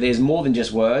do. So there's more than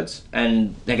just words,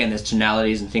 and again, there's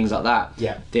tonalities and things like that.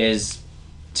 Yeah. There's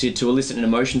to elicit an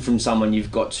emotion from someone,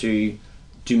 you've got to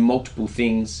do multiple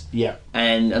things. Yeah.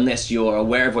 And unless you're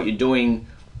aware of what you're doing,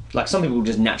 like some people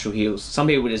just natural heels. Some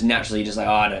people just naturally just like,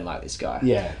 oh, I don't like this guy.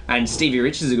 Yeah. And Stevie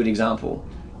Rich is a good example.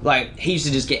 Like, he used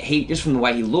to just get heat just from the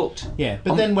way he looked. Yeah,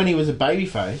 but then when he was a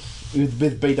babyface,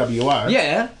 with BWO,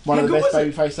 yeah, one of the best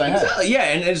babyface they had. Yeah,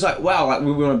 and it's like, wow, like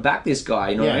we want to back this guy,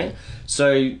 you know what I mean?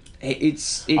 So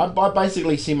I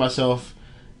basically see myself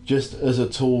just as a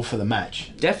tool for the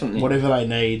match. Definitely. Whatever they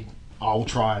need, I'll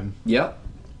try and... Yep.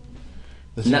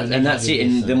 And that's it.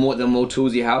 And the more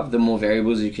tools you have, the more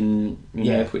variables you can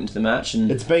put into the match. And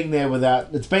it's being there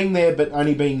but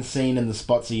only being seen in the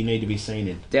spots that you need to be seen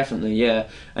in. Definitely, yeah.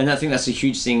 And I think that's a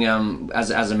huge thing. As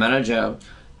a manager,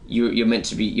 you're meant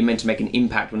to make an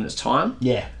impact when it's time.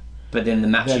 Yeah. But then the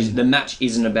match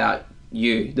isn't about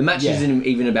you. The match isn't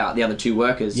even about the other two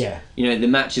workers. Yeah. You know, the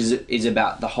match is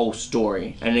about the whole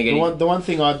story. And again, the one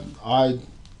thing I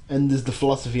and there's the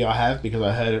philosophy I have, because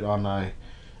I heard it on a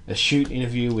shoot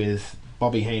interview with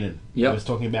Bobby Heenan. Yep. He was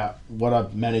talking about what a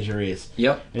manager is.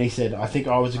 Yep. And he said, I think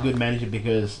I was a good manager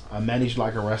because I managed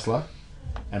like a wrestler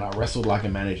and I wrestled like a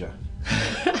manager.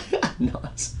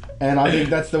 Nice. And I think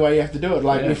that's the way you have to do it.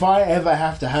 Like, if I ever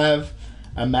have to have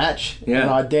a match, and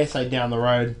I dare say down the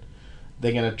road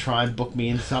they're going to try and book me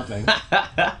in something,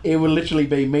 it would literally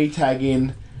be me tag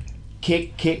in,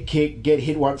 kick, get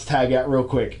hit once, tag out real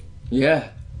quick. Yeah.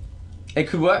 It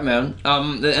could work, man.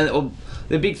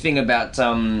 The big thing about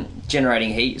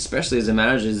generating heat, especially as a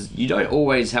manager, is you don't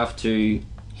always have to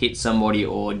hit somebody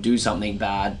or do something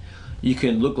bad. You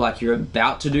can look like you're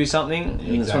about to do something. Exactly.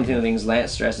 And that's one of the things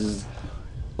Lance stresses.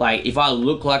 Like, if I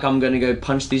look like I'm going to go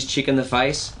punch this chick in the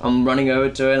face, I'm running over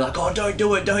to her like, oh, don't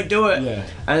do it. Yeah.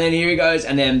 And then here he goes,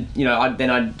 and then, I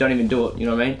don't even do it, you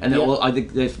know what I mean? And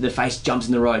then the face jumps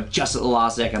in the road just at the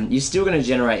last second. You're still going to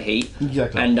generate heat.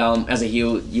 Exactly. And as a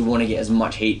heel, you want to get as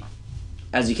much heat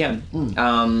as you can.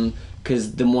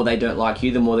 Because the more they don't like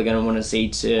you, the more they're going to want to see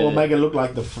to... Or make it look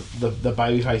like the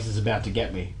baby face is about to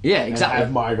get me. Yeah, exactly. And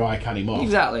have my guy cut him off.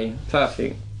 Exactly.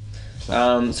 Perfect.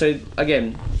 So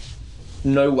again...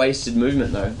 No wasted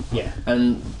movement though. Yeah.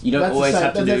 And you don't always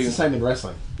have to do... That's the same in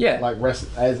wrestling. Yeah. Like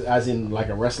as in like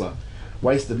a wrestler.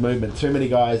 Wasted movement. Too many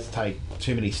guys take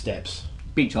too many steps.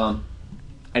 Big time.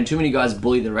 And too many guys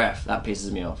bully the ref. That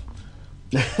pisses me off.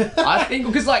 I think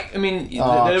because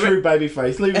true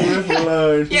babyface. Leave the ref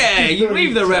alone. Yeah, you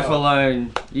leave the ref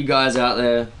alone. You guys out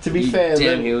there. To be fair,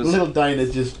 little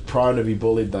Dana's just primed to be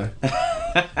bullied though.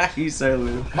 He's so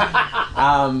little.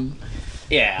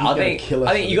 Yeah, I think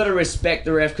you got to respect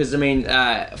the ref because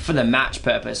for the match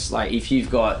purpose, like if you've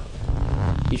got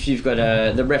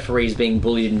the referees being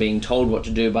bullied and being told what to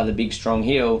do by the big strong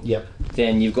heel, yep.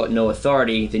 Then you've got no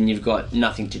authority. Then you've got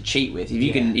nothing to cheat with.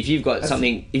 If you've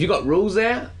got rules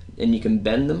there, then you can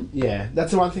bend them. Yeah,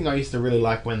 that's the one thing I used to really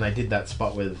like when they did that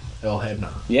spot with Earl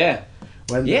Hebner. Yeah.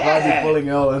 When the guy's bullying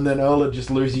Earl, and then Earl would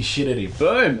just lose his shit at him.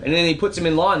 Boom, and then he puts him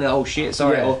in line. Oh shit,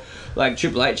 sorry. Yeah. Or like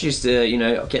Triple H used to,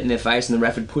 get in their face, and the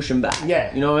ref would push him back.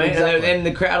 Yeah, you know what I mean. Exactly. And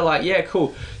the crowd are like, yeah,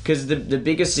 cool. Because the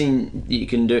biggest thing you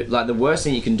can do, like the worst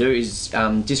thing you can do, is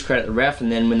discredit the ref,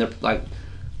 and then when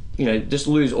just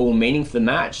lose all meaning for the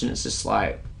match. And it's just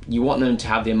like you want them to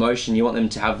have the emotion, you want them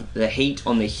to have the heat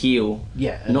on the heel,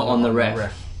 not on the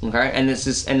ref. Okay, and it's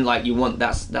just you want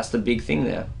that's the big thing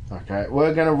there. Okay,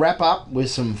 we're going to wrap up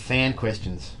with some fan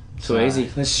questions. So easy.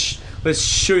 Let's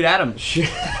shoot at them.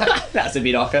 That's a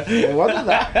bit ocker. It wasn't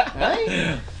that.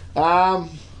 Hey? God,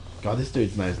 this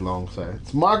dude's name's long, so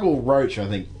it's Michael Roach, I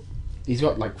think. He's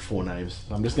got like 4 names.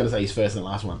 I'm just going to say his first and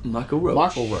last one. Michael Roach.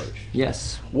 Michael Roach.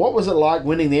 Yes. What was it like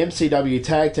winning the MCW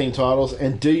tag team titles,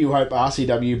 and do you hope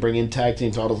RCW bring in tag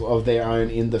team titles of their own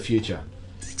in the future?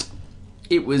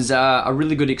 It was a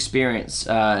really good experience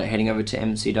heading over to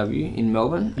MCW in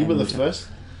Melbourne. You were the first?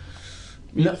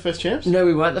 You were the first champs? No,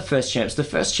 we weren't the first champs. The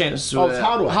first champs were... Oh, it's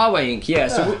Hardway. Hardway Inc., yeah.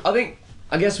 So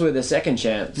I guess we're the second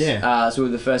champs. Yeah. So we're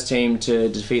the first team to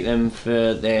defeat them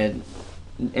for their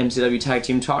MCW tag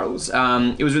team titles.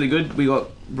 It was really good. We got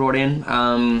brought in.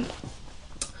 A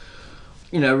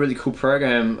really cool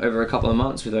program over a couple of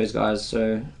months with those guys.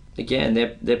 So again,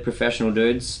 they're professional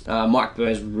dudes. Mike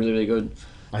Burr's really, really good.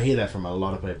 I hear that from a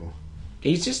lot of people.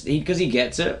 He's just because he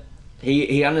gets it.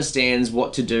 He understands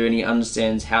what to do, and he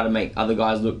understands how to make other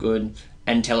guys look good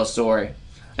and tell a story.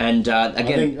 And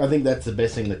again, I think that's the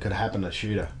best thing that could happen to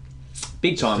Shooter.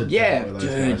 Big time, yeah,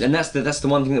 dude. Guys. And that's the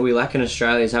one thing that we lack in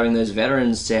Australia is having those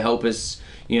veterans to help us,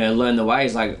 learn the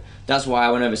ways. Like that's why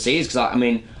I went overseas, because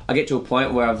I get to a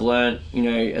point where I've learned,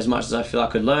 as much as I feel I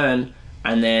could learn,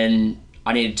 and then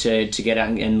I needed to get out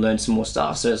and learn some more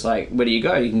stuff. So it's like, where do you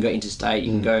go? You can go interstate.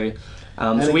 You can go.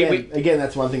 And so again,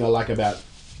 that's one thing I like about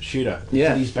Shooter.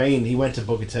 Yeah, he went to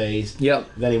Booker T's.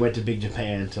 Yep. Then he went to Big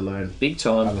Japan to learn big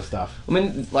time other stuff. I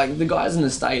mean, like the guys in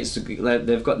the States,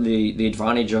 they've got the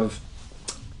advantage of,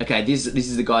 okay, this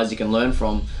is the guys you can learn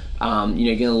from.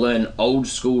 You're going to learn old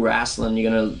school wrestling.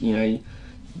 You're going to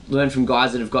learn from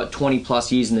guys that have got 20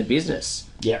 plus years in the business.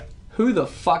 Yeah. Who the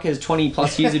fuck has 20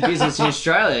 plus years of business in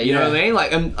Australia? You know what I mean?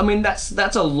 Like,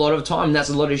 that's a lot of time. That's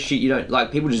a lot of shit you don't,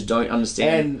 like, people just don't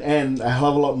understand. And a hell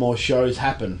of a lot more shows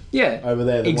happen. Yeah. Over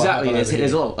there. Exactly.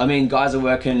 There's a lot. I mean, guys are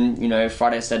working,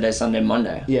 Friday, Saturday, Sunday,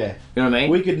 Monday. Yeah. You know what I mean?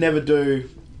 We could never do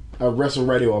a Wrestle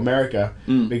Radio America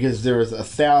because there is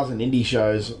 1,000 indie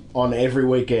shows on every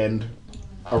weekend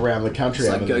around the country.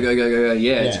 It's like, go.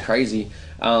 Yeah, it's crazy.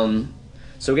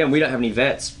 So again, we don't have any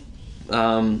vets.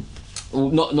 Well,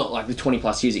 not like the 20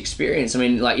 plus years experience. I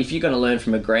mean, like, if you're going to learn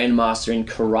from a grandmaster in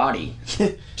karate,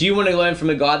 do you want to learn from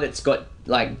a guy that's got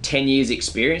like 10 years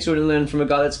experience, or to learn from a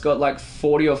guy that's got like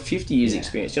 40 or 50 years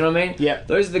experience? You know what I mean? Yeah.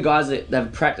 Those are the guys that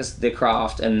have practiced their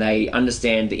craft and they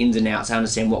understand the ins and outs. They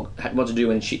understand what to do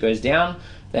when shit goes down.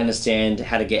 They understand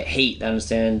how to get heat. They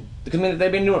understand, because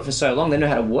they've been doing it for so long. They know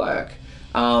how to work.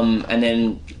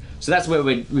 So that's where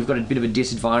we've got a bit of a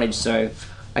disadvantage. So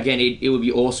again, it would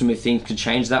be awesome if things could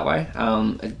change that way.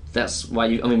 That's why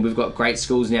we've got great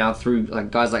schools now through like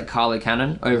guys like Carlo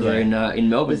Cannon over in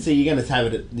Melbourne. But see, you're going to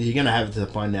have it to the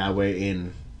point now where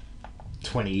in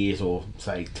 20 years or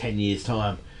say 10 years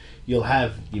time, you'll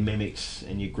have your mimics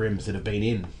and your Grims that have been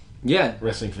in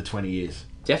wrestling for 20 years.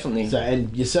 Definitely. So,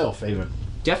 and yourself even.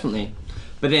 Definitely.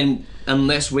 But then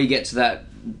unless we get to that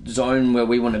zone where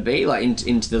we want to be, like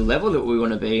into the level that we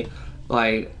want to be,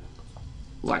 like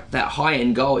that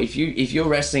high-end goal, if you're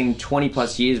wrestling 20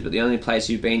 plus years but the only place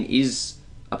you've been is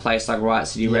a place like Riot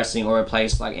City Wrestling or a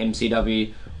place like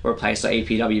MCW or a place like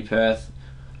EPW Perth,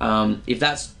 if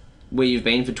that's where you've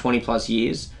been for 20 plus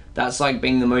years, that's like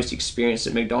being the most experienced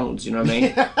at McDonald's, you know what I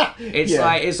mean? It's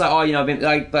like, I've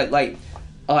been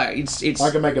it's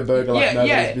I can make a burger like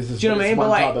nobody's business. Do you know what I mean? One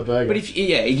type of burger. But if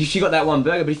you got that one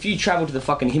burger, but if you travel to the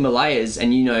fucking Himalayas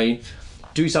and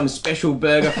do some special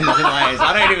burger from the Himalayas.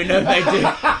 I don't even know if they do.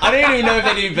 I don't even know if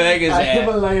they do burgers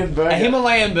there. A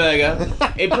Himalayan burger.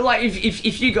 But like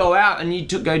if you go out and you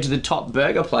go to the top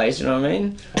burger place, you know what I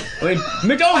mean?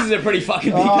 McDonald's is a pretty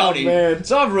fucking big company. Man.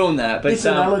 So I've ruined that. But this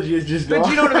analogy is just gone. But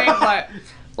do you know what I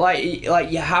mean?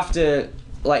 Like you have to,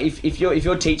 like if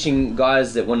you're teaching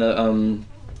guys that want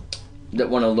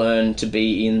to learn to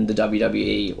be in the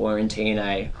WWE or in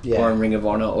TNA or in Ring of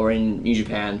Honor or in New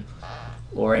Japan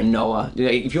or in Noah,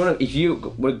 if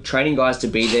you were training guys to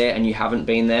be there and you haven't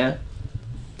been there,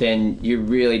 then you're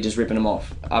really just ripping them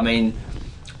off. I mean,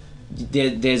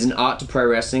 there's an art to pro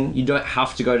wrestling. You don't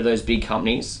have to go to those big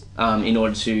companies in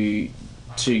order to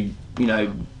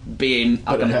be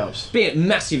a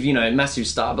massive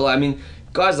star. But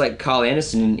guys like Carl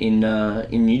Anderson in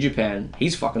New Japan,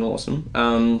 he's fucking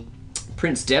awesome.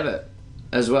 Prince Devitt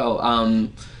as well.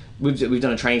 We've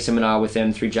done a training seminar with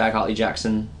them through Jag Hartley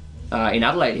Jackson in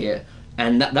Adelaide here,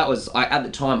 and that was at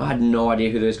the time I had no idea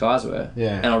who those guys were,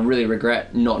 and I really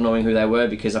regret not knowing who they were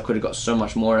because I could have got so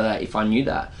much more of that if I knew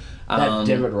that. That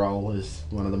Devitt role is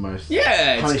one of the most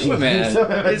it's good, man.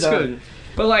 It's good,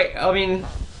 but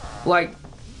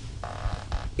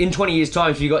in 20 years'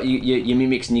 time, if you got your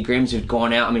mimics and your Grims who've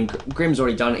gone out, Grim's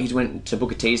already done it. He's went to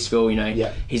Booker T's school,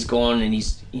 he's gone and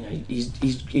he's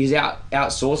out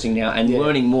outsourcing now and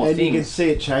learning more things. And you can see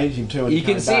it changing too. You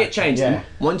can see it changing. Yeah.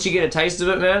 Once you get a taste of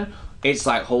it, man, it's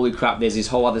like, holy crap, there's this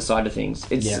whole other side of things.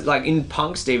 It's like in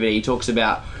Punk's DVD, he talks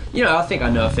about, I think I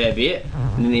know a fair bit.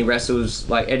 And then he wrestles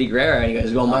like Eddie Guerrero and he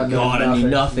goes, oh my God, I knew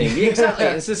nothing. Yeah, exactly.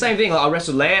 It's the same thing. Like, I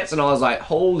wrestled Lance and I was like,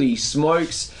 holy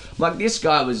smokes. Like, this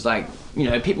guy was like,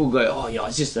 people go, oh,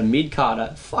 it's just a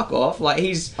mid-carder. Fuck off. Like,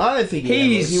 I don't think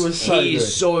he was so good.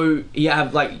 He's so,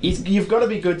 you've got to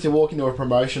be good to walk into a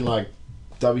promotion like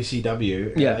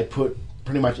WCW and they put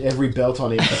pretty much every belt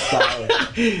on him to start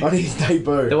with, on his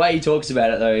debut. The way he talks about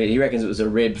it, though, he reckons it was a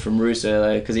rib from Russo,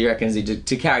 though, because he reckons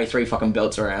to carry 3 fucking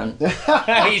belts around.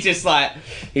 he's just like,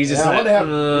 it's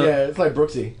like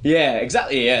Brooksy. Yeah,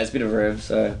 exactly. Yeah, it's a bit of a rib.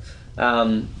 So,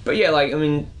 but yeah, like, I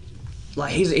mean,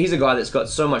 like, he's a guy that's got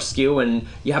so much skill, and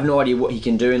you have no idea what he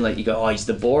can do, and like you go, oh, he's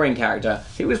the boring character.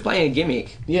 He was playing a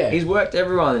gimmick. Yeah, he's worked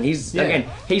everyone, and he's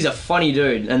a funny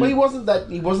dude. And he wasn't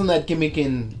that gimmick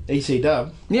in ECW.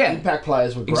 Yeah, Impact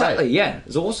players were great. Exactly. Yeah,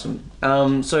 it's awesome.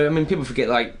 So I mean, people forget,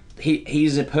 like,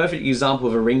 he's a perfect example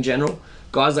of a ring general.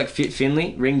 Guys like Fit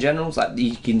Finlay, ring generals, like,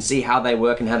 you can see how they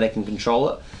work and how they can control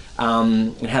it,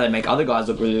 and how they make other guys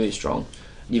look really, really strong.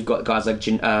 You've got guys like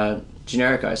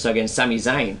Generico. So again, Sami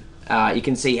Zayn. You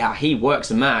can see how he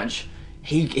works a match.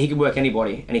 He can work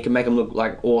anybody, and he can make them look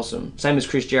like awesome. Same as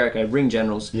Chris Jericho, ring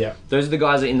generals. Yeah, those are the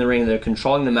guys that are in the ring. They're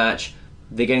controlling the match.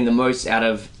 They're getting the most out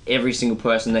of every single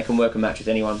person. They can work a match with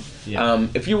anyone. Yeah.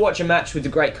 If you watch a match with the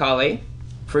Great Khali,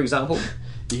 for example,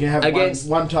 you can have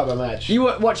one type of match. You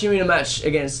watch him in a match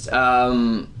against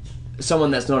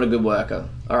someone that's not a good worker.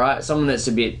 All right, someone that's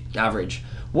a bit average.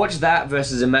 Watch that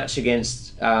versus a match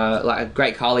against like a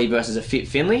Great Khali versus a Fit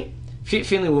Finlay. Fit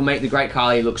Finlay will make the Great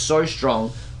Khali look so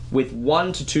strong with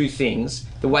 1 to 2 things: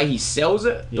 the way he sells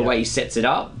it, the way he sets it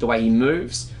up, the way he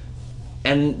moves,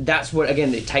 and that's what,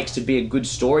 again, it takes to be a good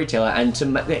storyteller. And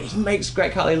he makes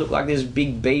Great Khali look like this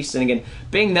big beast. And again,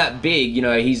 being that big,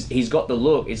 he's got the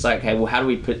look. It's like, okay, well, how do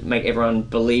we make everyone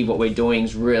believe what we're doing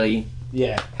is really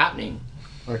happening?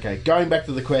 Okay, going back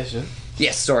to the question.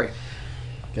 Yes, sorry.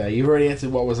 Okay, you've already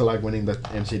answered what was it like winning the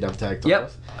MCW tag titles.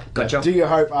 Yep, gotcha. Now, do you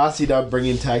hope RCW bring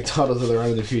in tag titles of their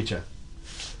own in the future?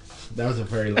 That was a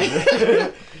very long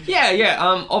Yeah.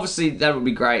 Obviously, that would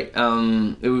be great.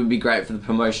 It would be great for the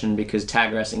promotion because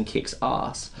tag wrestling kicks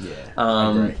ass. Yeah,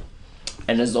 I agree.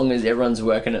 And as long as everyone's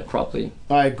working it properly.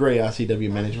 I agree, RCW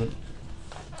management.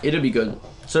 It'll be good.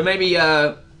 So maybe,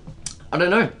 I don't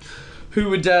know,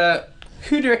 who do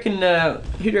you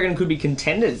reckon could be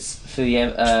contenders for the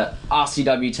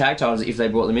RCW tag titles if they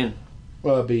brought them in?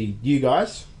 Well, it'd be you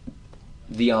guys.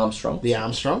 The Armstrongs. The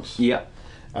Armstrongs? Yeah.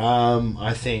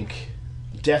 I think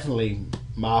definitely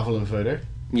Marvel and Voodoo.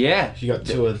 Yeah. You got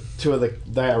two of the.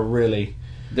 They are really.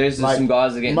 There's some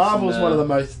guys against. Marvel's one of the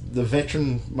most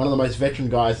veteran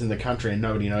guys in the country, and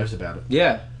nobody knows about it.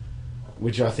 Yeah.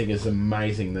 Which I think is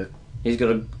amazing that he's got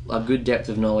a good depth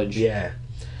of knowledge. Yeah.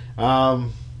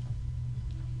 Well,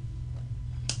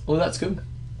 that's good.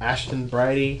 Ashton,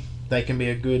 Brady, they can be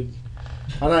a good.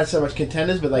 I don't know so much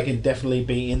contenders, but they can definitely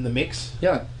be in the mix.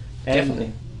 Yeah,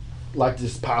 definitely. Like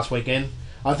this past weekend,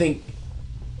 I think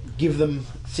give them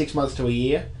 6 months to a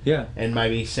year. Yeah. And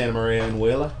maybe Santa Maria and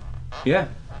Wheeler. Yeah.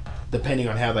 Depending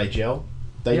on how they gel.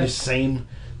 They just seem...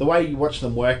 The way you watch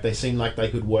them work, they seem like they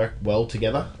could work well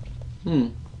together.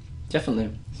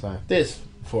 Definitely. So, there's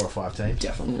 4 or 5 teams.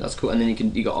 Definitely, that's cool. And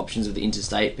then you got options of the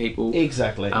interstate people.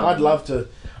 Exactly. I'd love to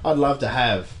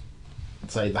have,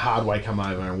 say, the hard way come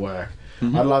over and work.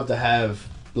 Mm-hmm. I'd love to have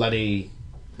bloody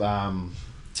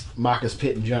Marcus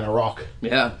Pitt and Jonah Rock.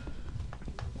 Yeah.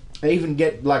 Even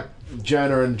get like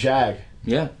Jonah and Jag.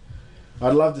 Yeah.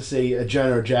 I'd love to see a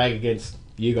Jonah or Jag against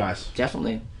you guys.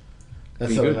 Definitely.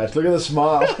 That's so nice. Look at the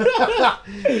smile.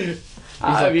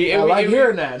 I like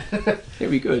hearing that.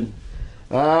 It'd be good.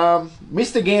 Mr.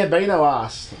 Gambino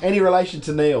asks, any relation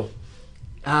to Neil?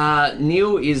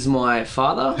 Neil is my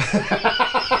father.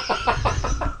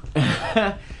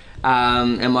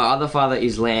 And my other father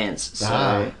is Lance.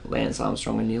 So Lance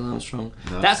Armstrong and Neil Armstrong.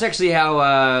 Nice. That's actually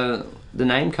how the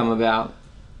name come about.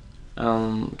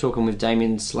 Talking with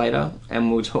Damien Slater, and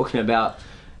we were talking about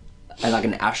like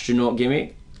an astronaut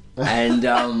gimmick. And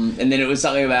then it was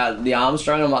something about the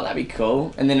Armstrong. I'm like, that'd be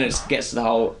cool. And then it gets to the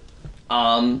whole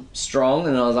Armstrong,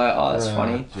 and I was like, oh, that's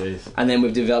funny. Geez. And then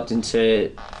we've developed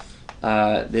into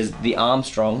there's the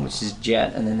Armstrong, which is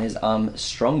Jet, and then there's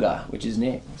Armstronger, which is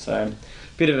Nick. So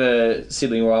bit of a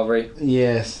sibling rivalry.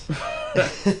 Yes.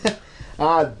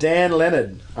 Dan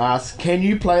Leonard asks, can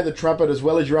you play the trumpet as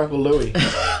well as your Uncle Louie?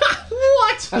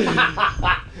 What?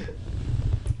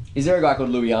 Is there a guy called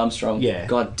Louis Armstrong? Yeah.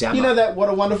 God damn it. You know that What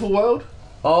a Wonderful World?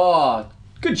 Oh,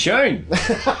 good tune.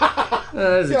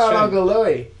 Your Uncle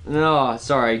Louie. No,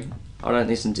 sorry. I don't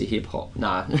listen to hip hop.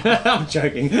 Nah, I'm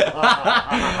joking.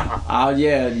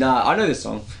 Yeah, nah, I know this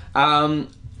song.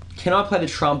 Can I play the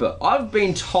trumpet? I've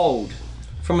been told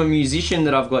from a musician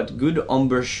that I've got good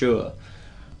embouchure.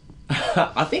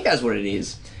 I think that's what it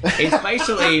is. It's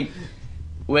basically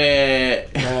where...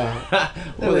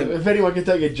 well, if anyone can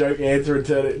take a joke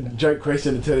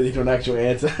question and turn it into an actual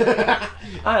answer.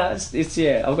 I don't know,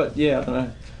 yeah, I've got, yeah, I don't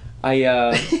know. I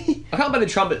can't play the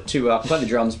trumpet too well. I can play the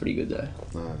drums pretty good though.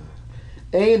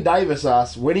 Ian Davis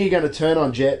asks, when are you going to turn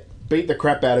on Jet, beat the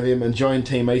crap out of him and join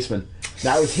Team Eastman?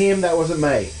 That was him, that wasn't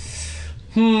me.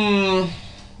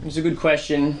 It's a good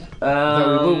question.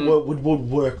 No, we would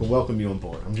work and welcome you on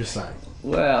board. I'm just saying.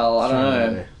 Well, I don't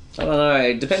know. I don't know.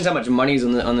 It depends how much money's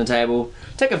on the table.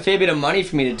 It'd take a fair bit of money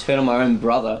for me to turn on my own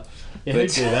brother. Yeah, who'd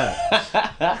do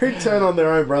that? Who'd turn on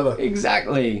their own brother?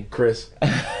 Exactly. Chris.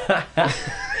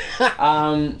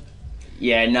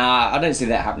 Yeah, nah, I don't see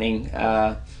that happening.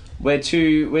 We're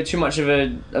too much of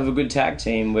a good tag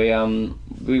team. We want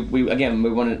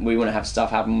to have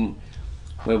stuff happen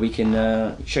where we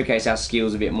can showcase our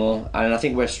skills a bit more, and I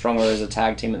think we're stronger as a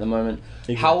tag team at the moment.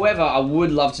 Exactly. However, I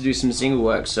would love to do some single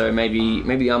work, so maybe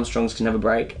the Armstrongs can have a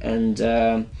break and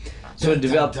sort of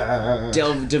develop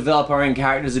our own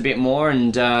characters a bit more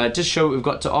and just show what we've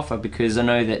got to offer, because I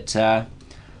know that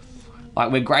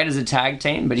like we're great as a tag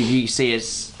team, but if you see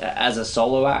us as a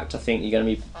solo act, I think you're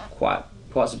going to be quite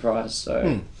surprised.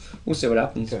 So we'll see what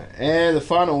happens. Okay. And the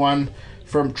final one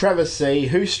from Travis C.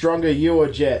 Who's stronger, you or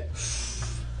Jet?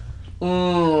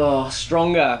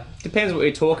 Stronger. Depends what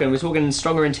we're talking. We're talking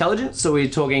stronger intelligence, or we're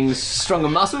talking stronger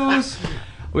muscles?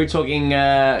 We're talking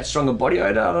stronger body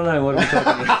odor? I don't know. What are we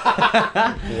talking?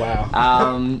 Wow.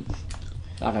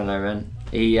 I don't know, man.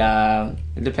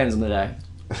 It depends on the day.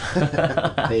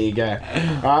 There you go.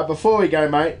 Alright, before we go,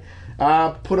 mate,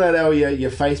 put out all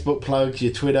your Facebook plugs,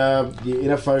 your Twitter, your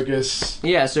Inner Focus.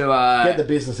 Yeah, so get the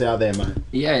business out there, mate.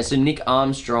 Yeah, so Nick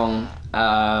Armstrong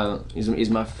is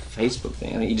my Facebook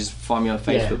thing. I think you just find me on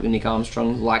Facebook with Nick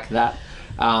Armstrong, like that.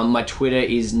 My Twitter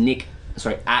is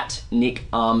at Nick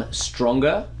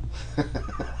Armstronger.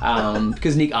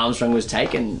 Because Nick Armstrong was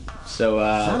taken. So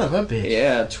son of a bitch.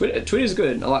 Yeah, Twitter's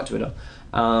good. I like Twitter.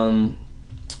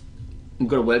 We've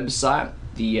got a website,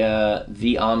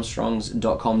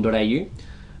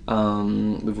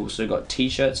 thearmstrongs.com.au. We've also got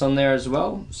t-shirts on there as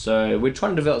well. So we're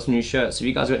trying to develop some new shirts. If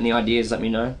you guys got any ideas, let me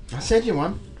know. I sent you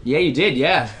one. Yeah, you did,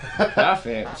 yeah.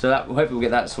 Perfect. So hopefully we'll get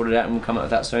that sorted out and we'll come up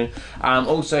with that soon.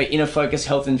 Also,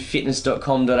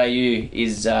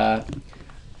 innerfocushealthandfitness.com.au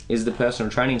is the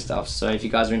personal training stuff. So if you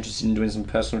guys are interested in doing some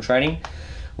personal training,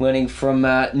 learning from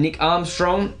Nick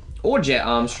Armstrong or Jet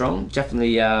Armstrong,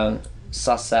 definitely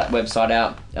suss that website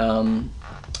out.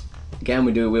 Again,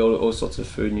 we do all sorts of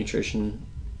food, nutrition.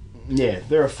 Yeah,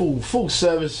 they're a full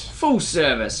service. Full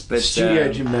service, but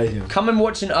studio gymnasium. Come and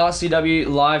watch an RCW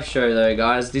live show, though,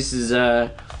 guys. This is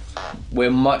we're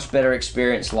much better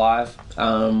experience live.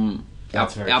 Our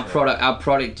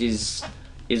product is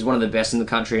one of the best in the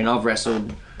country, and I've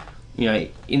wrestled,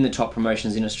 in the top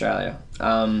promotions in Australia.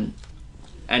 And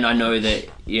I know that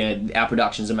our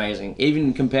production's amazing,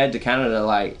 even compared to Canada.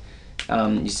 Like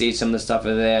you see some of the stuff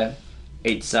over there,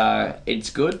 it's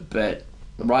good, but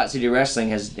Riot City Wrestling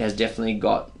has definitely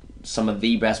got some of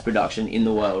the best production in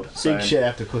the world. So, big shout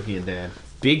out to Cookie and Dan.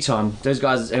 Big time. Those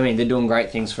guys, I mean, they're doing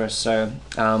great things for us. So,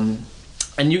 and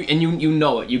you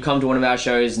know it. You come to one of our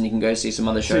shows and you can go see some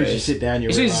other shows. As soon as you sit down,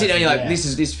 you're like,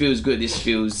 this feels good. This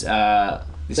feels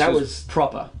was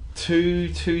proper.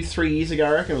 2-3 years ago,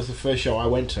 I reckon, it was the first show I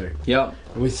went to. Yep.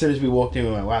 And as soon as we walked in,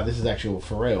 we went, wow, this is actual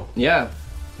for real. Yeah.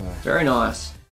 So. Very nice.